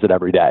and then does it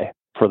every day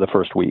for the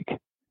first week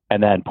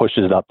and then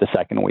pushes it up the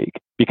second week.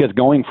 Because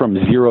going from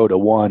 0 to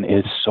 1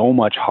 is so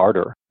much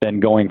harder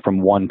than going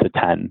from 1 to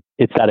 10.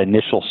 It's that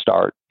initial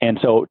start. And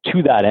so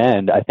to that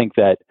end, I think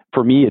that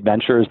for me,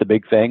 adventure is the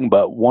big thing.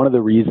 But one of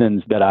the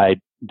reasons that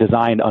I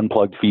designed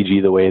Unplugged Fiji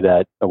the way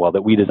that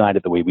we designed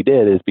it the way we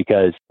did is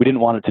because we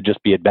didn't want it to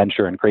just be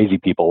adventure and crazy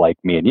people like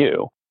me and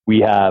you.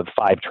 We have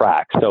 5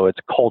 tracks. So it's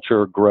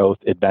culture, growth,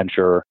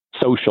 adventure,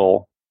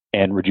 social,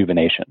 and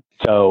rejuvenation.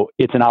 So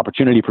it's an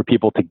opportunity for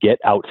people to get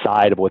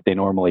outside of what they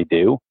normally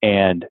do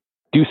and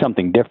do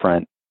something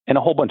different in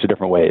a whole bunch of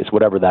different ways,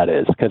 whatever that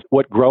is. Because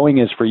what growing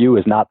is for you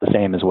is not the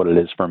same as what it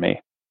is for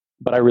me.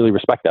 But I really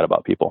respect that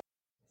about people.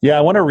 Yeah,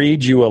 I want to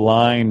read you a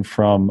line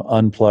from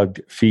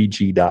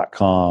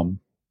unpluggedfiji.com.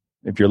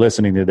 If you're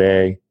listening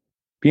today,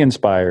 be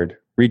inspired,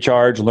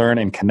 recharge, learn,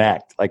 and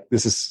connect. Like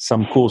this is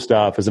some cool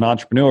stuff. As an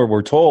entrepreneur,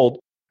 we're told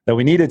that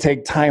we need to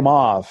take time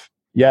off.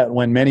 Yet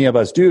when many of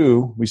us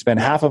do, we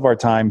spend half of our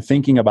time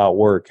thinking about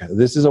work.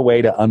 This is a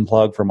way to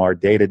unplug from our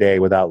day-to-day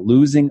without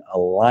losing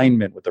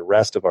alignment with the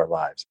rest of our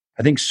lives.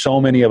 I think so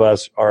many of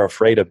us are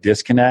afraid of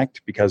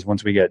disconnect because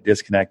once we get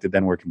disconnected,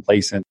 then we're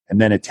complacent.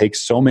 And then it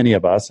takes so many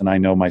of us, and I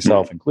know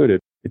myself included,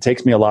 it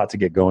takes me a lot to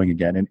get going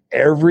again. And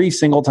every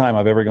single time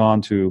I've ever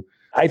gone to,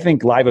 I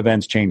think live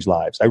events change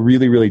lives. I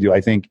really, really do. I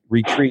think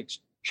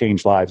retreats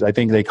change lives. I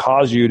think they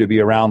cause you to be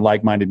around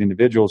like-minded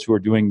individuals who are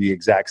doing the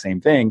exact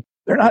same thing.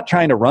 They're not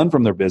trying to run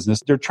from their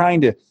business. They're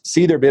trying to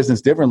see their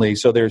business differently,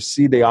 so they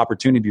see the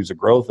opportunities of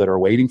growth that are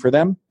waiting for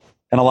them.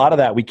 And a lot of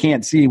that we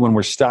can't see when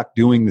we're stuck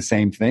doing the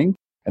same thing.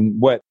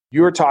 And what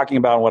you were talking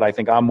about and what I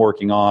think I'm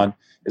working on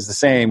is the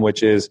same,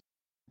 which is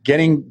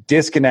getting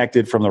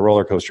disconnected from the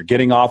roller coaster,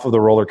 getting off of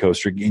the roller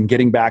coaster and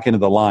getting back into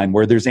the line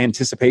where there's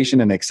anticipation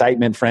and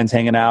excitement, friends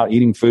hanging out,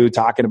 eating food,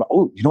 talking about,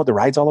 oh, you know what the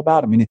ride's all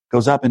about? I mean, it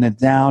goes up and it's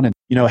down and,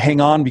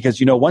 hang on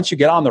because, once you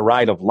get on the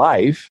ride of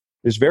life,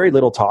 there's very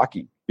little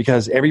talking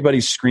because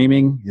everybody's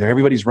screaming,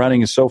 everybody's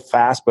running is so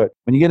fast. But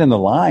when you get in the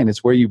line,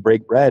 it's where you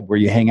break bread, where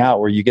you hang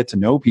out, where you get to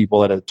know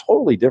people at a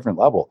totally different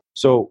level.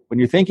 So when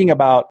you're thinking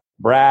about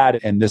Brad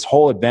and this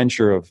whole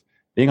adventure of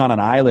being on an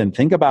island,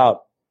 think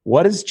about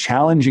what is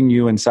challenging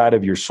you inside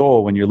of your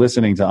soul when you're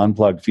listening to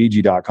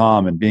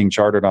UnpluggedFiji.com and being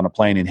chartered on a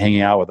plane and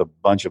hanging out with a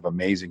bunch of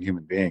amazing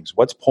human beings.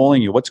 What's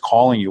pulling you? What's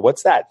calling you?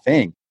 What's that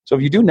thing? So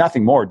if you do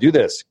nothing more, do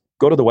this.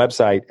 Go to the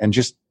website and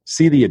just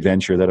see the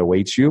adventure that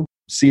awaits you.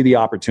 See the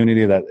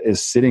opportunity that is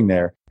sitting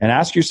there and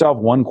ask yourself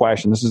one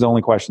question. This is the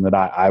only question that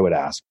I would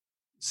ask.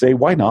 Say,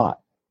 why not?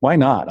 Why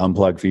not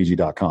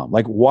UnpluggedFiji.com?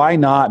 Like, why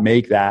not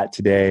make that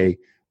today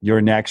your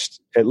next,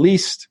 at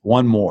least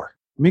one more?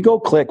 Let me go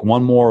click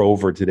one more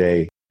over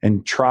today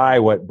and try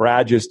what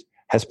Brad just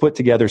has put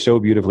together so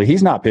beautifully.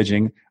 He's not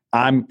pitching,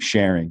 I'm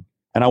sharing.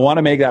 And I want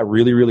to make that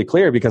really, really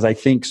clear because I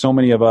think so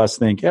many of us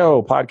think,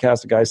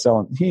 podcast, the guy's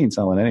selling. He ain't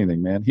selling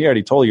anything, man. He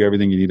already told you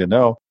everything you need to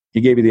know. He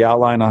gave you the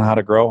outline on how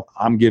to grow.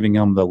 I'm giving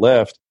him the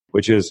lift,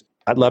 which is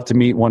I'd love to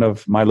meet one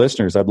of my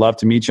listeners. I'd love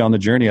to meet you on the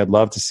journey. I'd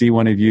love to see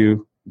one of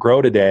you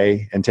grow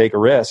today and take a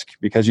risk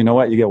because you know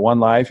what? You get one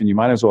life and you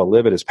might as well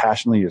live it as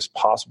passionately as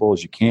possible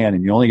as you can.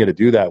 And you only get to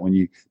do that when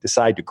you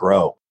decide to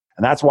grow.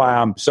 And that's why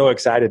I'm so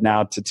excited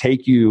now to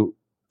take you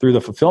through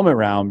the fulfillment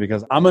round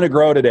because I'm going to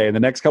grow today. In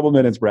the next couple of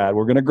minutes, Brad,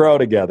 we're going to grow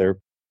together.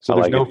 So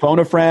there's no phone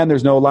a friend.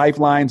 There's no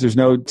lifelines. There's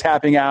no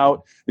tapping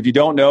out. If you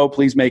don't know,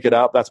 please make it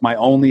up. That's my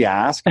only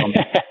ask on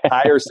the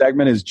entire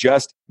segment is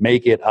just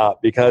make it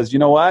up because you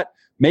know what?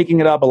 Making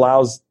it up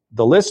allows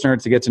the listener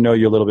to get to know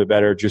you a little bit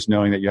better, just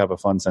knowing that you have a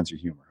fun sense of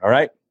humor. All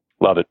right?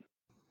 Love it.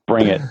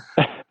 Bring it.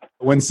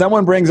 When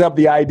someone brings up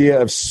the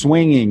idea of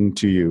swinging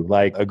to you,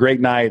 like a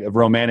great night of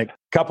romantic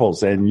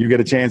couples, and you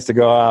get a chance to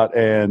go out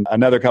and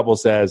another couple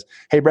says,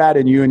 hey, Brad,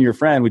 and you and your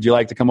friend, would you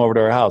like to come over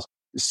to our house?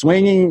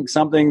 Swinging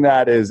something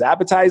that is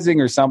appetizing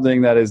or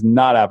something that is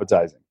not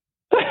appetizing?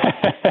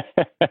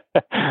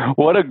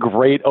 What a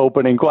great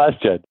opening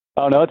question.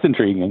 Oh, no, it's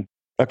intriguing.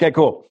 Okay,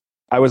 cool.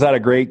 I was at a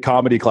great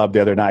comedy club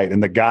the other night,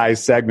 and the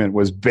guy's segment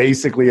was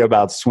basically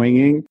about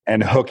swinging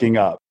and hooking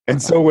up.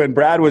 And so when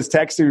Brad was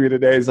texting me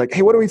today, he's like,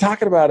 hey, what are we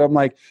talking about? I'm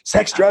like,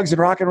 sex, drugs, and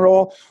rock and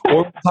roll. Or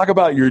we'll talk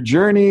about your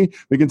journey.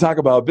 We can talk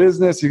about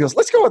business. He goes,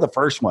 let's go with the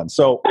first one.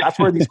 So that's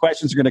where these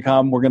questions are going to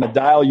come. We're going to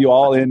dial you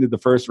all into the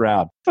first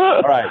round.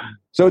 All right.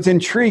 So it's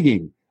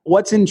intriguing.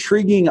 What's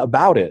intriguing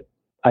about it?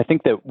 I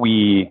think that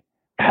we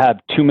have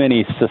too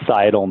many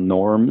societal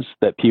norms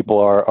that people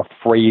are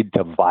afraid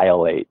to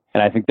violate.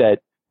 And I think that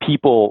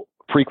people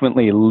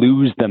frequently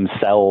lose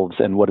themselves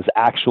in what is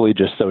actually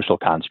just social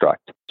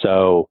construct.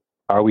 So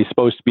are we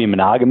supposed to be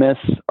monogamous?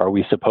 Are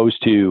we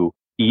supposed to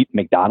eat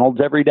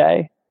McDonald's every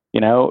day?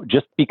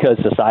 Just because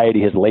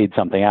society has laid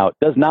something out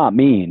does not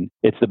mean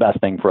it's the best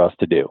thing for us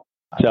to do.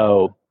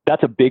 So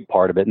that's a big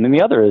part of it. And then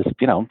the other is,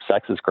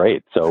 sex is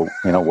great. So,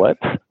 what?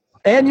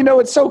 And,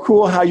 it's so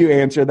cool how you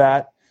answer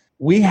that.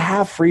 We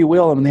have free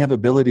will and we have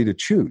ability to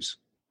choose.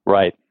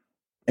 Right.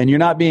 And you're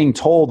not being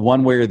told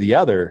one way or the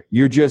other.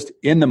 You're just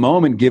in the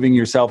moment giving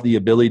yourself the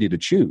ability to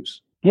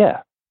choose.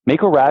 Yeah.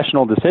 Make a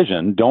rational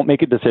decision. Don't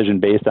make a decision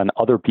based on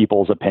other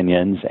people's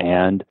opinions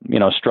and,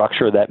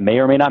 structure that may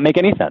or may not make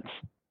any sense.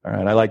 All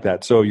right. I like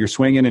that. So you're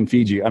swinging in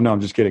Fiji.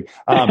 I'm just kidding.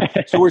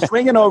 So we're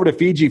swinging over to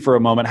Fiji for a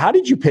moment. How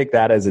did you pick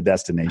that as a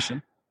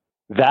destination?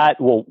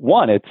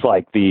 One, it's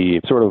like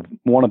the sort of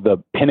one of the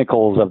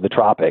pinnacles of the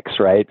tropics,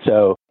 right?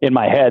 So in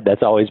my head,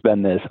 that's always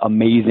been this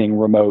amazing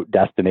remote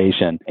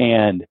destination.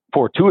 And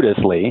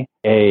fortuitously,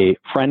 a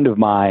friend of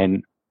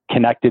mine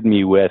connected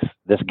me with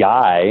this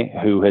guy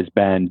who has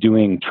been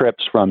doing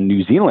trips from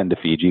New Zealand to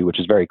Fiji, which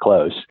is very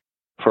close,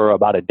 for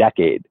about a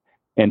decade.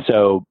 And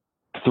so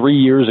 3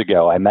 years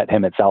ago, I met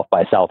him at South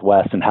by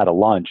Southwest and had a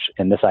lunch,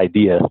 and this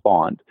idea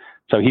spawned.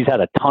 So he's had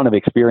a ton of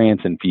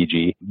experience in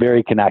Fiji,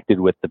 very connected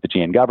with the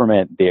Fijian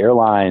government, the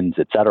airlines,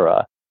 et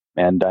cetera.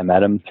 And I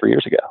met him 3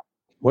 years ago.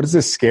 What is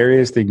the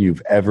scariest thing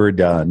you've ever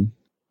done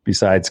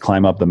besides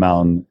climb up the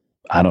mountain,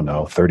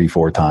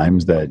 34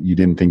 times that you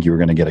didn't think you were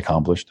going to get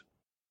accomplished?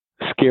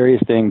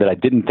 Scariest thing that I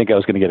didn't think I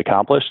was going to get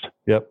accomplished?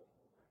 Yep.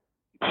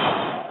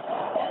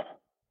 I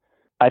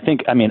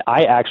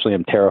actually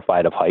am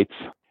terrified of heights.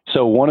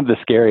 So one of the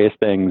scariest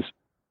things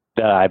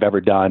that I've ever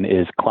done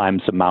is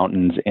climb some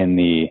mountains in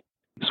the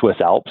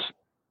Swiss Alps.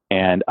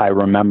 And I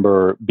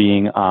remember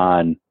being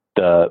on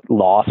the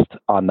Lost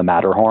on the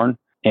Matterhorn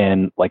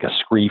in like a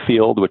scree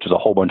field, which is a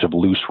whole bunch of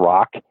loose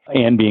rock,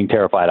 and being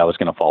terrified I was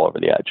going to fall over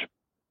the edge.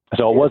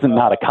 So it wasn't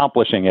not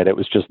accomplishing it. It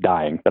was just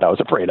dying that I was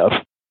afraid of.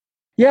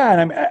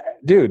 Yeah. And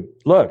dude,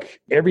 look,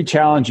 every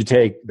challenge you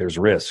take, there's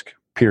risk,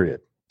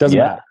 period. Doesn't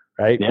matter,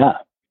 right? Yeah.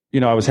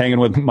 I was hanging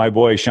with my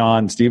boy,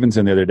 Sean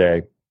Stevenson, the other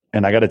day.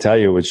 And I got to tell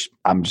you, which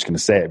I'm just going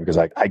to say it because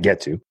I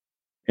get to.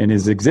 In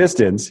his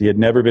existence, he had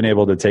never been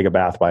able to take a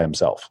bath by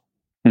himself.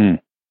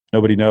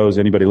 Nobody knows,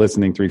 anybody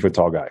listening, 3-foot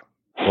tall guy.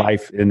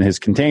 Life in his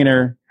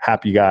container,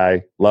 happy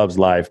guy, loves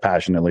life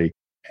passionately.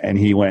 And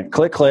he went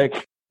click,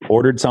 click,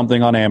 ordered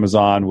something on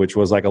Amazon, which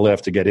was like a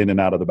lift to get in and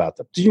out of the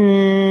bathtub.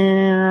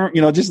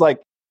 Just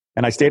like,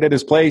 and I stayed at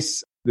his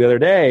place the other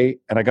day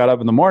and I got up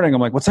in the morning.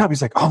 I'm like, what's up?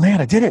 He's like, oh man,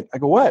 I did it. I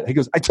go, what? He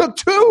goes, I took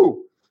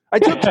two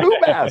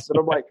baths. And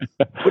I'm like,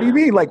 what do you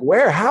mean? Like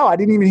where, how? I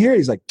didn't even hear it.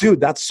 He's like, dude,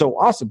 that's so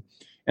awesome.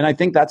 And I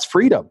think that's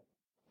freedom.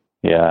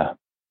 Yeah.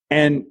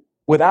 And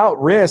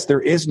without risk, there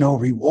is no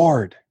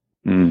reward.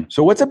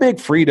 So what's a big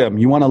freedom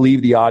you want to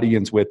leave the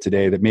audience with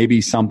today that may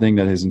be something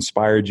that has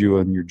inspired you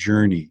on your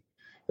journey?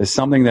 There's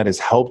something that has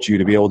helped you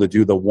to be able to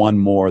do the one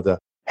more,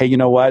 hey, you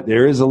know what?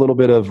 There is a little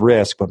bit of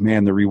risk, but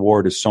man, the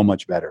reward is so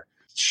much better.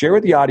 Share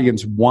with the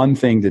audience one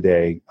thing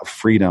today of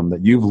freedom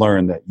that you've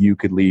learned that you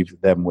could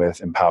leave them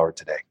with empowered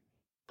today.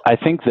 I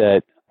think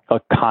that a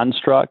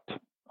construct,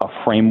 a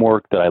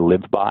framework that I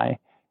live by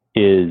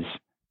is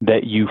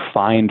that you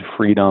find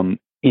freedom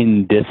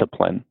in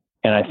discipline.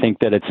 And I think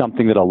that it's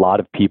something that a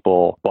lot of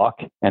people buck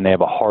and they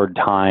have a hard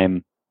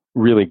time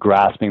really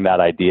grasping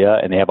that idea,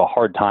 and they have a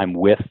hard time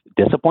with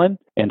discipline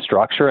and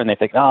structure. And they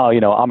think, oh,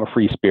 I'm a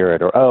free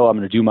spirit, or, oh, I'm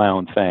going to do my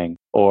own thing,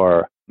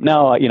 or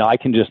no, I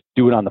can just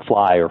do it on the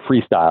fly or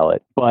freestyle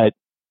it. But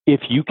if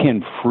you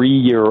can free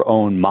your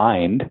own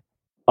mind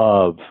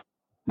of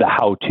the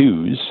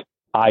how-tos,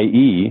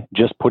 i.e.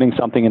 just putting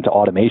something into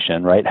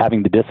automation, right?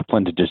 Having the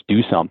discipline to just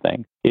do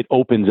something, it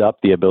opens up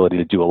the ability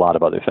to do a lot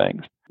of other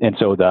things. And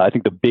so I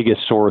think the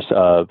biggest source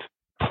of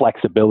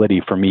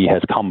flexibility for me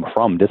has come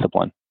from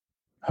discipline.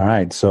 All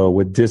right. So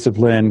with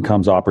discipline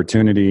comes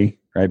opportunity,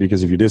 right?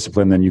 Because if you're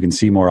disciplined, then you can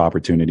see more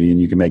opportunity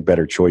and you can make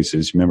better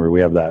choices. Remember, we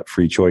have that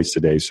free choice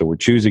today. So we're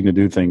choosing to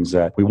do things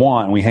that we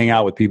want, and we hang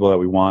out with people that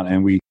we want,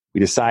 and we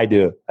decide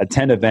to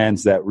attend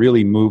events that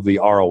really move the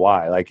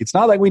ROI. Like, it's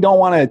not like we don't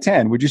want to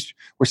attend.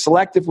 We're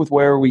selective with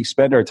where we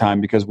spend our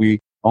time because we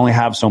only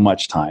have so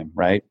much time,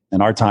 right?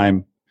 And our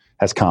time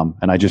has come.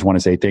 And I just want to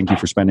say thank you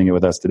for spending it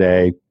with us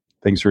today.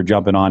 Thanks for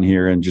jumping on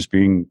here and just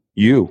being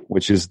you,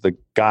 which is the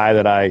guy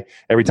that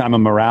every time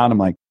I'm around, I'm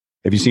like,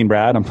 have you seen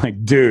Brad? I'm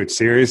like, dude,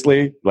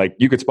 seriously? Like,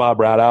 you could spot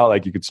Brad out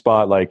like you could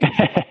spot like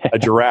a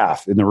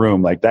giraffe in the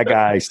room. Like, that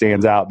guy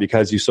stands out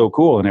because he's so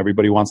cool and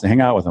everybody wants to hang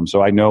out with him.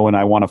 So I know when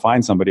I want to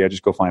find somebody, I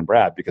just go find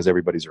Brad because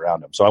everybody's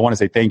around him. So I want to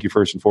say thank you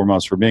first and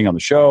foremost for being on the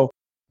show,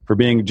 for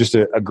being just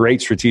a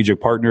great strategic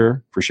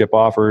partner for Ship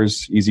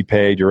Offers. Easy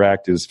Pay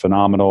Direct is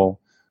phenomenal.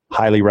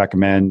 Highly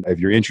recommend.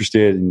 If you're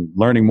interested in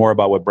learning more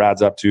about what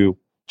Brad's up to,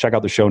 check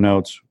out the show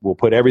notes. We'll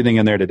put everything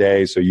in there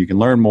today so you can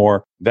learn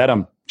more, vet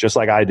him just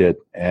like I did,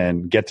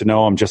 and get to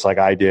know him just like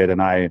I did. And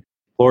I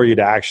implore you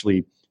to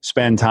actually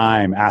spend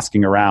time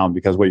asking around,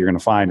 because what you're going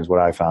to find is what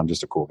I found,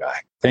 just a cool guy.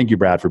 Thank you,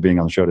 Brad, for being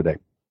on the show today.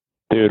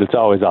 Dude, it's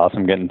always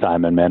awesome getting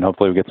time in, man.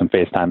 Hopefully we get some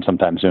FaceTime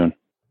sometime soon.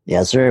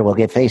 Yes, sir. We'll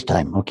get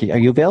FaceTime. Okay. Are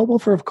you available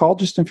for a call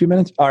just in a few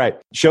minutes? All right.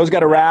 Show's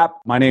got a wrap.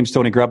 My name's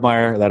Tony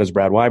Grubmeyer. That is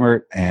Brad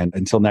Weimer. And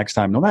until next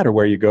time, no matter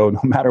where you go,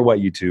 no matter what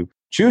you do,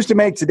 choose to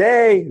make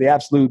today the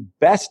absolute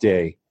best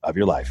day of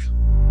your life.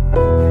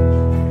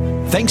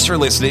 Thanks for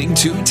listening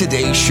to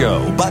today's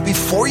show. But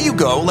before you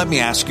go, let me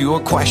ask you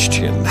a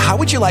question. How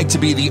would you like to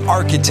be the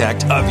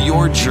architect of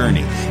your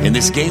journey in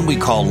this game we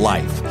call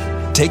life?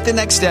 Take the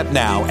next step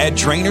now at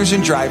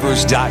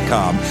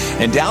trainersandDrivers.com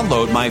and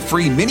download my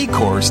free mini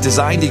course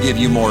designed to give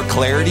you more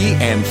clarity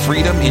and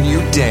freedom in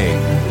your day.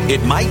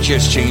 It might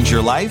just change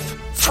your life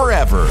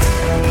forever.